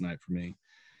sports night for me.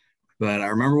 But I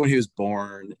remember when he was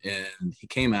born and he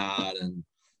came out and,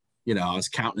 I was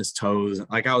counting his toes.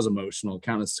 Like I was emotional,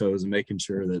 counting his toes and making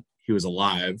sure that he was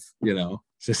alive,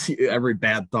 just every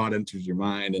bad thought enters your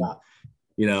mind. And,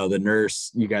 the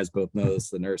nurse, you guys both know this,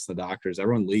 the nurse, the doctors,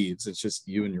 everyone leaves. It's just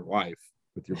you and your wife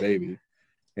with your baby.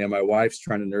 And my wife's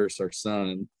trying to nurse our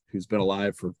son who's been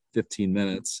alive for 15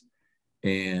 minutes.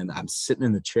 And I'm sitting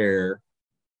in the chair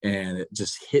and it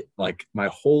just hit like my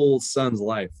whole son's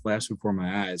life flashed before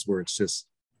my eyes where it's just,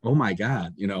 oh my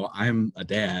God, I'm a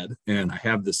dad and I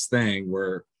have this thing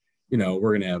where, we're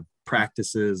going to have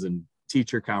practices and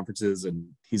teacher conferences and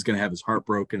he's going to have his heart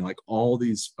broken, like all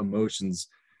these emotions.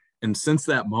 And since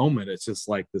that moment, it's just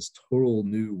like this total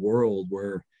new world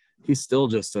where he's still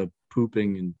just a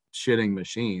pooping and shitting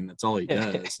machine. That's all he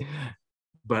does.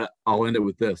 But I'll end it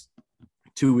with this.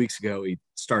 2 weeks ago, he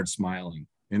started smiling.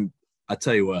 And I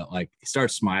tell you what, like he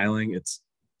starts smiling,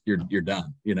 you're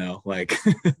done, like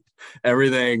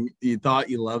everything you thought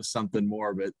you loved something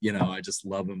more, but I just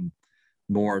love him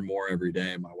more and more every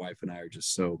day. My wife and I are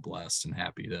just so blessed and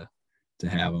happy to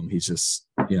have him. He's just,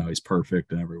 he's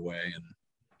perfect in every way and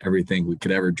everything we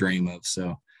could ever dream of.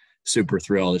 So super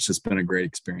thrilled. It's just been a great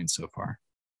experience so far.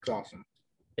 It's awesome.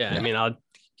 Yeah. I mean,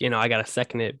 I got to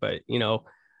second it, but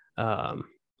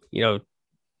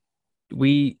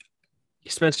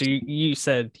Spencer, you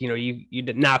said, you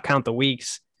did now count the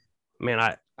weeks,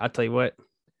 man. I'll tell you what,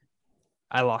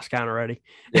 I lost count already.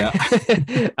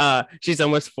 Yeah. She's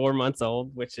almost 4 months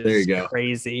old, which is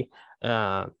crazy.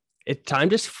 Time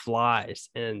just flies.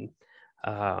 And,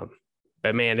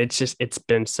 but man, it's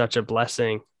been such a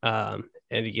blessing.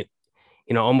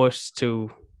 And almost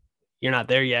to, you're not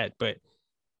there yet, but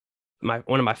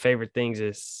one of my favorite things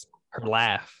is her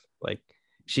laugh. Like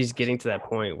she's getting to that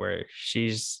point where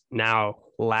she's now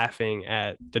laughing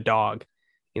at the dog.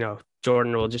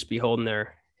 Jordan will just be holding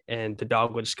her and the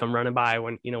dog will just come running by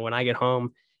when I get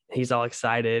home, he's all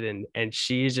excited and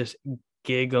she's just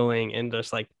giggling and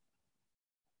just like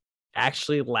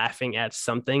actually laughing at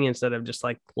something instead of just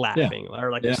like laughing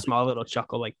or like a small little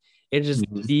chuckle. Like it's just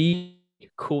the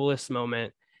coolest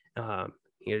moment.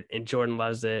 And Jordan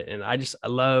loves it. And I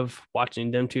love watching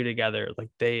them two together. Like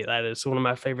that is one of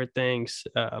my favorite things.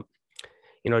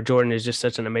 Jordan is just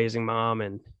such an amazing mom.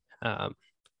 And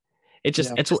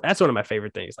that's one of my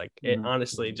favorite things. Like it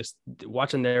honestly, just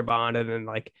watching their bond and then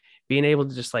like being able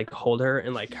to just like hold her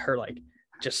and like her, like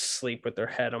just sleep with her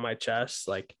head on my chest.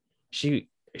 Like she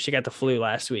got the flu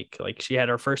last week. Like she had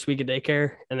her first week of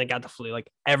daycare and then got the flu. Like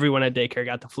everyone at daycare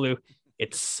got the flu.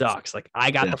 It sucks. Like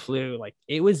I got the flu. Like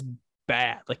it was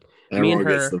bad. Like me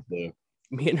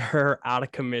and her out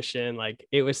of commission. Like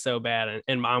it was so bad.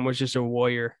 And mom was just a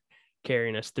warrior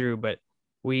carrying us through. But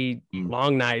we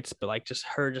long nights, but like just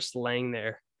her just laying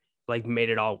there, like made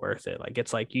it all worth it. Like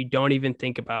it's like you don't even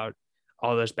think about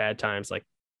all those bad times. Like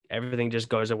everything just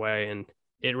goes away, and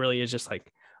it really is just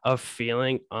like a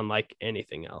feeling unlike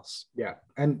anything else. Yeah,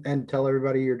 and tell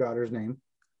everybody your daughter's name.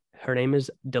 Her name is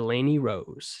Delaney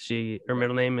Rose. Her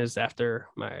middle name is after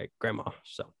my grandma.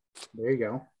 So there you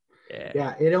go. Yeah.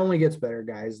 Yeah, it only gets better,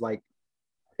 guys. Like,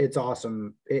 it's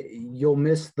awesome. You'll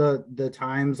miss the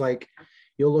times, like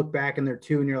you'll look back and they're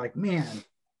two and you're like, man,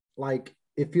 like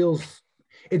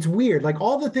it's weird. Like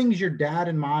all the things your dad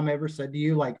and mom ever said to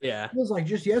you, like Yeah. it was like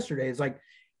just yesterday. It's like,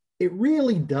 it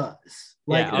really does.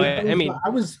 Like, yeah.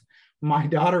 My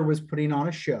daughter was putting on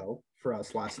a show for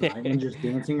us last night and just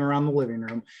dancing around the living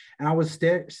room. And I was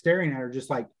staring at her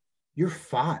just like, you're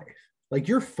 5. Like,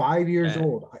 you're 5 years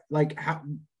old. Like,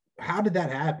 how did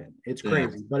that happen? It's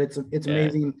crazy, but it's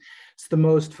amazing. It's the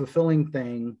most fulfilling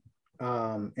thing.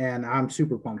 And I'm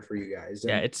super pumped for you guys.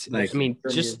 And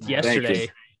just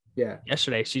yesterday. Yeah.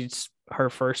 Yesterday, she's her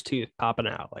first tooth popping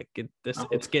out. Like it's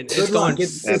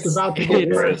about to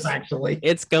get worse, actually.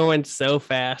 It's going so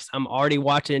fast. I'm already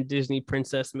watching Disney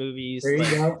princess movies. There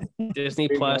you go. Disney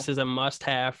Plus is a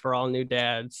must-have for all new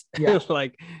dads. Yeah.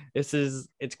 Like it's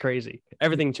crazy.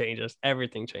 Everything changes.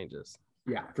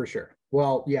 Yeah, for sure.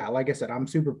 Well, yeah, like I said, I'm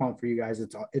super pumped for you guys.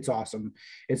 It's awesome.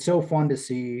 It's so fun to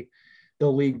see the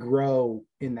league grow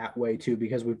in that way too,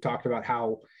 because we've talked about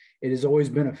how it has always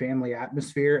been a family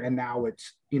atmosphere, and now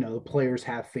it's, the players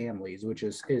have families, which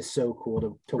is so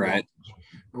cool to watch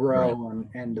grow. Right.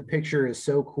 And the picture is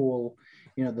so cool.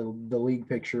 The league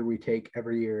picture we take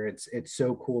every year, it's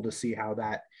so cool to see how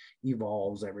that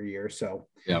evolves every year. So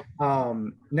yeah.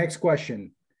 Next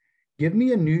question. Give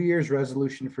me a New Year's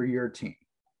resolution for your team.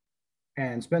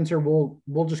 And Spencer,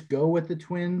 we'll just go with the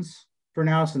Twins for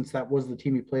now, since that was the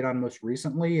team you played on most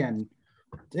recently. And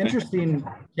it's an interesting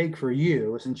take for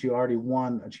you, since you already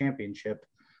won a championship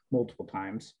multiple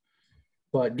times.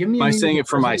 But give me. Am I saying it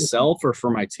for myself or for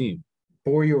my team?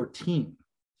 For your team.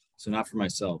 So not for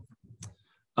myself.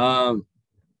 New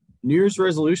Year's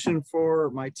resolution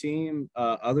for my team,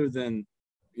 other than,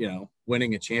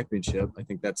 winning a championship. I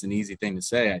think that's an easy thing to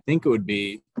say. I think it would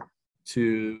be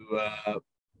to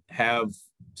have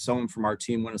someone from our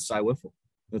team win a Cy Wiffle.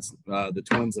 That's the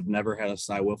Twins have never had a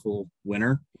Cy Wiffle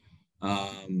winner.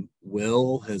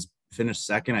 Will has finished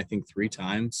second, I think 3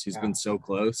 times. He's been so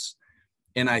close.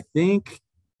 And I think,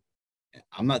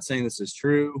 I'm not saying this is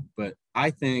true, but I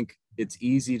think it's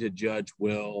easy to judge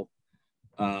Will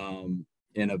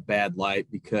in a bad light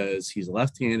because he's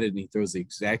left-handed and he throws the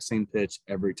exact same pitch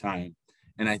every time.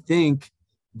 And I think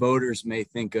voters may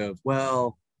think of,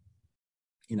 well,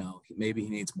 maybe he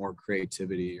needs more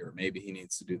creativity, or maybe he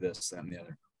needs to do this, that, and the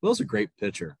other. Will's a great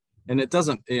pitcher. And it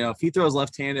doesn't, if he throws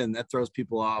left-handed and that throws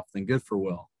people off, then good for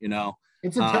Will,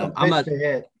 It's a tough pitch to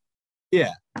hit.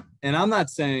 Yeah. And I'm not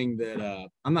saying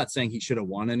he should have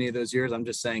won any of those years. I'm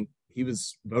just saying he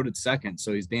was voted second,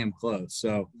 so he's damn close.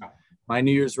 So my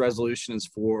New Year's resolution is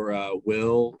for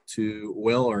Will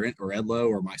or Edlo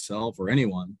or myself or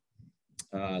anyone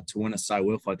to win a Cy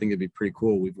Wiffle. I think it'd be pretty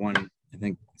cool. We've won, I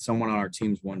think someone on our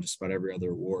team's won just about every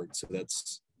other award. So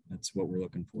that's what we're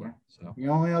looking for. So the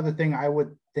only other thing I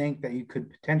would think that you could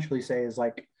potentially say is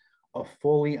like a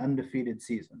fully undefeated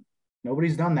season.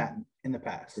 Nobody's done that in the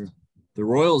past. The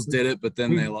Royals did it, but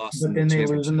then they lost. But then they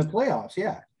lose in the playoffs.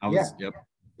 Yeah. Yep.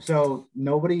 So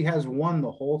nobody has won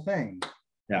the whole thing.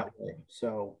 Yeah.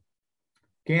 So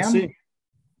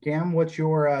Cam, what's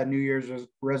your New Year's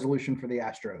resolution for the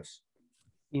Astros?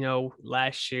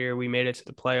 Last year we made it to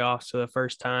the playoffs for the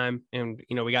first time, and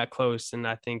we got close. And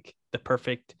I think the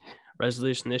perfect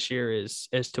resolution this year is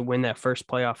to win that first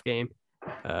playoff game.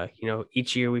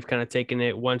 Each year we've kind of taken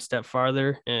it one step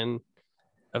farther, and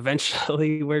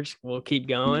eventually we'll keep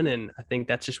going. And I think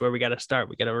that's just where we got to start.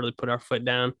 We got to really put our foot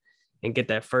down and get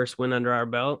that first win under our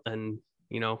belt. And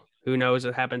who knows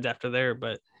what happens after there,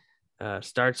 but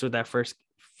starts with that first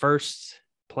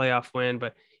playoff win.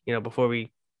 But before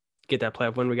we get that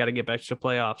playoff win, we got to get back to the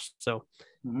playoffs. So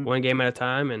one game at a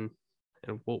time, and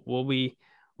we'll be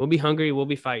hungry. We'll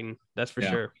be fighting. That's for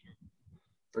sure.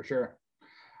 For sure.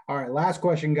 All right. Last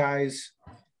question, guys.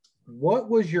 What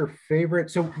was your favorite?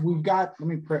 So let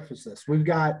me preface this. We've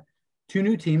got 2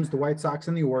 new teams, the White Sox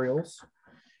and the Orioles.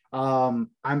 I'm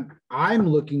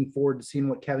looking forward to seeing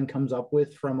what Kevin comes up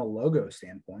with from a logo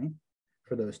standpoint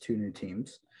for those 2 new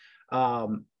teams.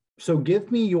 So give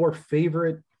me your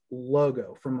favorite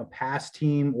logo from a past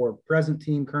team or present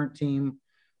team, current team.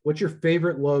 What's your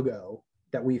favorite logo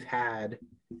that we've had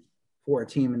for a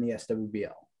team in the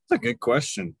SWBL? That's a good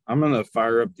question. I'm going to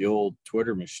fire up the old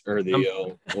Twitter machine or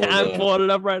I'm pulling it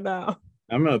up right now.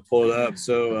 I'm going to pull it up.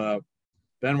 So,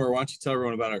 Benware, why don't you tell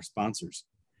everyone about our sponsors?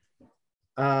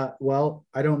 Well,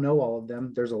 I don't know all of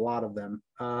them. There's a lot of them.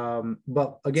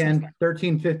 But again,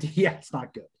 1350, it's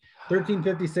not good.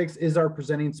 1356 is our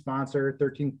presenting sponsor,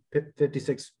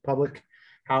 1356 Public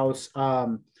House.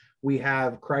 We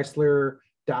have Chrysler,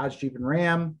 Dodge, Jeep, and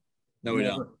Ram. No, we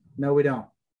don't. No, we don't.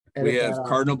 We have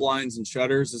Cardinal Blinds and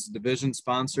Shutters as a division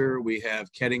sponsor. We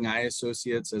have Ketting Eye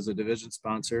Associates as a division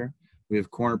sponsor. We have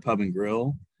Corner Pub and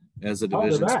Grill as a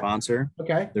division sponsor.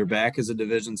 Okay. They're back as a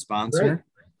division sponsor.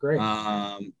 Great.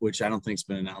 Which I don't think's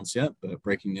been announced yet, but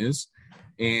breaking news.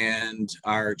 And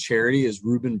our charity is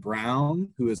Reuben Brown,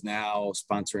 who is now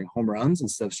sponsoring home runs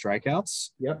instead of strikeouts.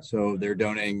 Yep. So they're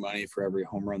donating money for every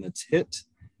home run that's hit.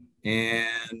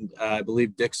 And I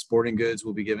believe Dick's Sporting Goods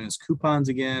will be giving us coupons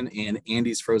again. And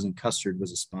Andy's Frozen Custard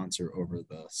was a sponsor over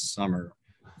the summer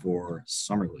for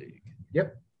Summer League.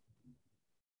 Yep.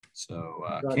 So,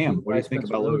 Cam, what do you think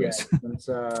about logos? Since,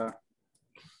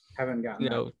 haven't gotten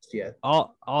that yet.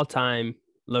 All time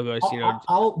logos.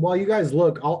 While you guys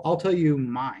look, I'll tell you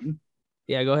mine.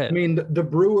 Yeah, go ahead. I mean, the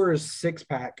Brewers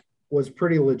 6-pack was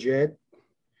pretty legit.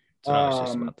 That's what I was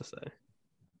just about to say.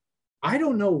 I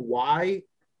don't know why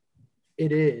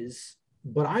it is,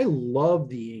 but I love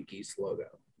the Yankees logo.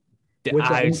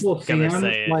 I was gonna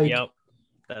say it. Yep,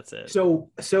 that's it.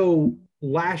 So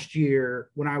last year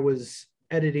when I was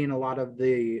editing a lot of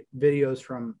the videos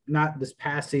from not this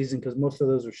past season, because most of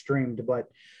those are streamed, but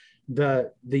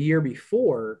the year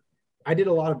before, I did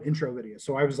a lot of intro videos.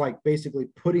 So I was like basically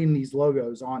putting these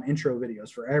logos on intro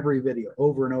videos for every video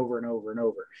over and over and over and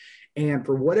over. And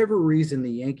for whatever reason,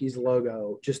 the Yankees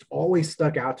logo just always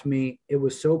stuck out to me. It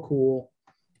was so cool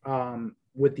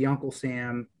with the Uncle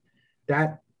Sam.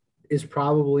 That is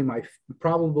probably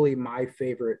my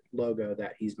favorite logo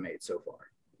that he's made so far.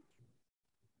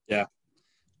 Yeah.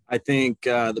 I think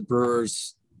the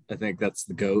Brewers, I think that's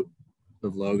the GOAT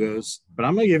of logos. But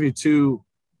I'm going to give you two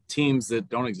teams that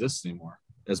don't exist anymore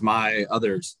as my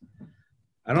others.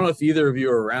 I don't know if either of you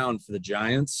are around for the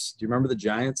Giants. Do you remember the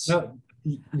Giants? No,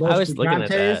 I was looking at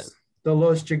that. The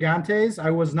Los Gigantes.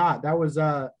 I was not. That was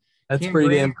that's Cam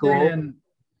pretty damn cool. And,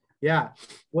 yeah,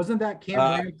 wasn't that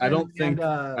Cam? I don't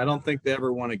think they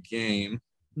ever won a game.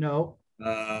 No.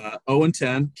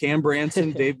 0-10. Cam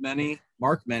Branson, Dave Menny,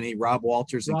 Mark Menny, Rob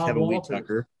Walters, and Kevin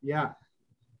Tucker. Yeah.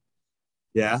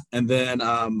 Yeah. And then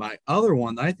my other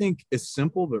one that I think is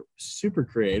simple but super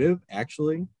creative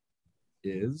actually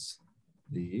is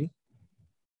the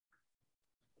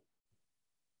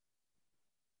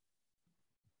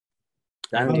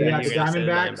Diamondbacks.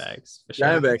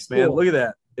 Diamondbacks, man. Cool. Look at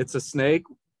that. It's a snake,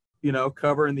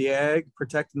 covering the egg,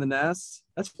 protecting the nest.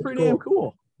 That's pretty damn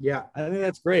cool. Yeah. I think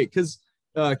that's great because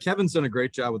Kevin's done a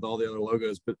great job with all the other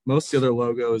logos, but most of the other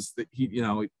logos that he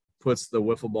puts the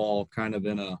wiffle ball kind of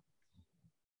in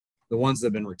the ones that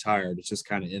have been retired. It's just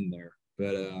kind of in there,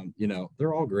 but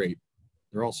they're all great.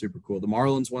 They're all super cool. The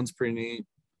Marlins one's pretty neat.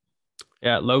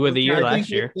 Yeah. Logo of the year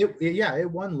last year. It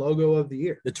won logo of the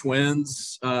year. The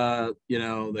Twins,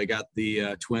 they got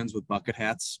the Twins with bucket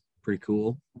hats. Pretty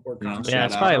cool. Yeah,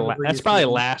 that's probably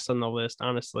last on the list,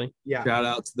 honestly. Yeah. Shout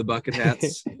out to the bucket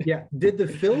hats. Yeah. Did the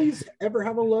Phillies ever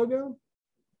have a logo?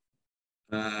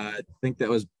 I think that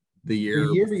was the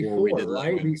year before we did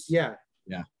logos. Yeah.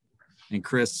 Yeah. And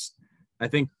I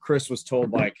think Chris was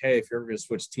told like, hey, if you're ever going to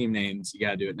switch team names, you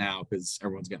got to do it now because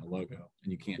everyone's getting a logo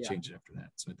and you can't change it after that.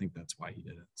 So I think that's why he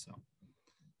did it. So.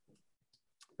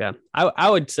 Yeah, I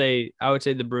would say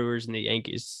the Brewers and the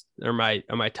Yankees are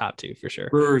my top two for sure.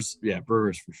 Brewers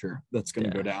for sure. That's going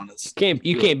to go down as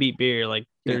you can't beat beer. Like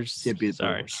can't beat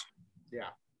Brewers. Yeah.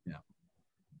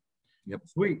 Yep.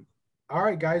 Sweet. All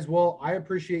right, guys. Well, I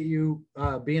appreciate you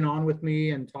being on with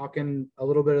me and talking a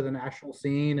little bit of the national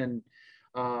scene and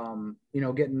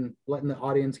letting the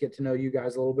audience get to know you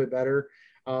guys a little bit better.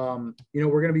 We're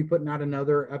going to be putting out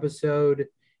another episode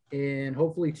in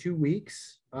hopefully 2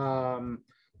 weeks.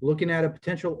 Looking at a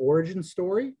potential origin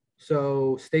story.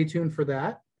 So stay tuned for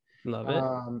that. Love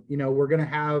it. We're going to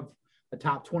have a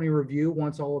top 20 review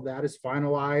once all of that is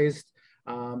finalized.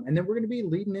 And then we're going to be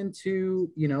leading into,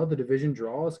 the division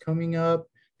draw is coming up.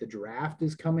 The draft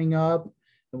is coming up.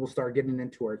 And we'll start getting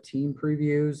into our team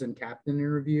previews and captain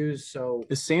interviews. So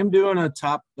is Sam doing a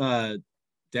top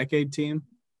decade team?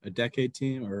 A decade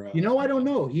team or I don't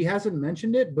know. He hasn't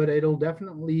mentioned it, but it'll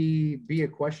definitely be a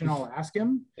question I'll ask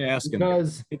him. Yeah, ask him.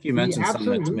 Because I think you mentioned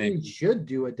something to me. Should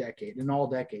do an all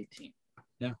decade team.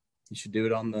 Yeah, you should do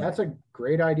it on the. That's a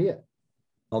great idea.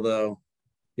 Although,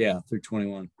 through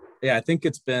 21. Yeah, I think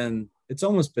it's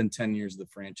almost been 10 years of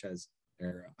the franchise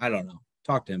era. I don't know.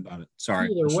 Talk to him about it. Sorry.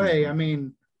 Either way, I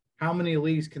mean, how many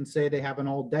leagues can say they have an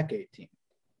all decade team?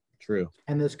 True.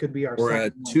 And this could be our or a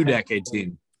 2-decade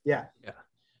team. Yeah.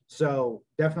 So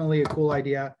definitely a cool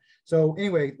idea. So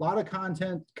anyway, a lot of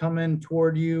content coming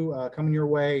toward you, coming your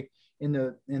way in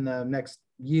the next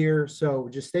year. So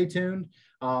just stay tuned.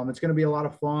 It's going to be a lot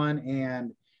of fun.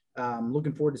 And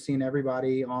Looking forward to seeing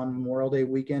everybody on Memorial Day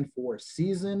weekend for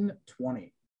season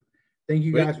 20. Thank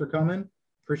you guys for coming.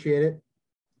 Appreciate it.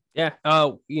 Yeah. I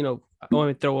want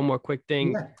to throw one more quick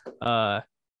thing. Yeah.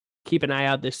 Keep an eye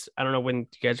out I don't know when you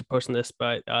guys are posting this,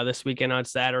 but this weekend on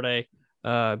Saturday,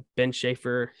 Ben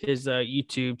Schaefer, his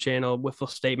YouTube channel, Wiffle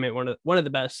Statement, one of the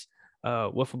best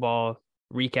wiffle ball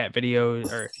recap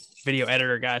videos or video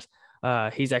editor guys.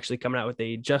 He's actually coming out with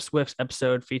a Just Whiffs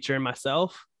episode featuring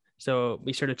myself. So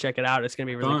be sure to check it out. It's going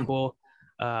to be really cool.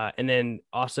 And then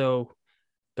also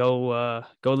go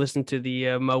listen to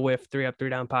the Mo Whiff 3 Up 3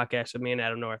 Down podcast with me and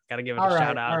Adam North. Got to give it a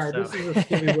shout out. All right. This is a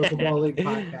Skivvy Wiffle Ball League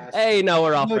podcast. Hey, no,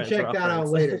 we're all friends. Check that out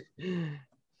later.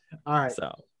 All right.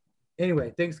 So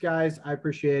anyway, thanks guys. I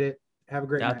appreciate it. Have a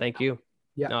great night. Thank you.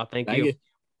 Yeah. No, thank you.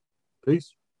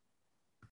 Peace.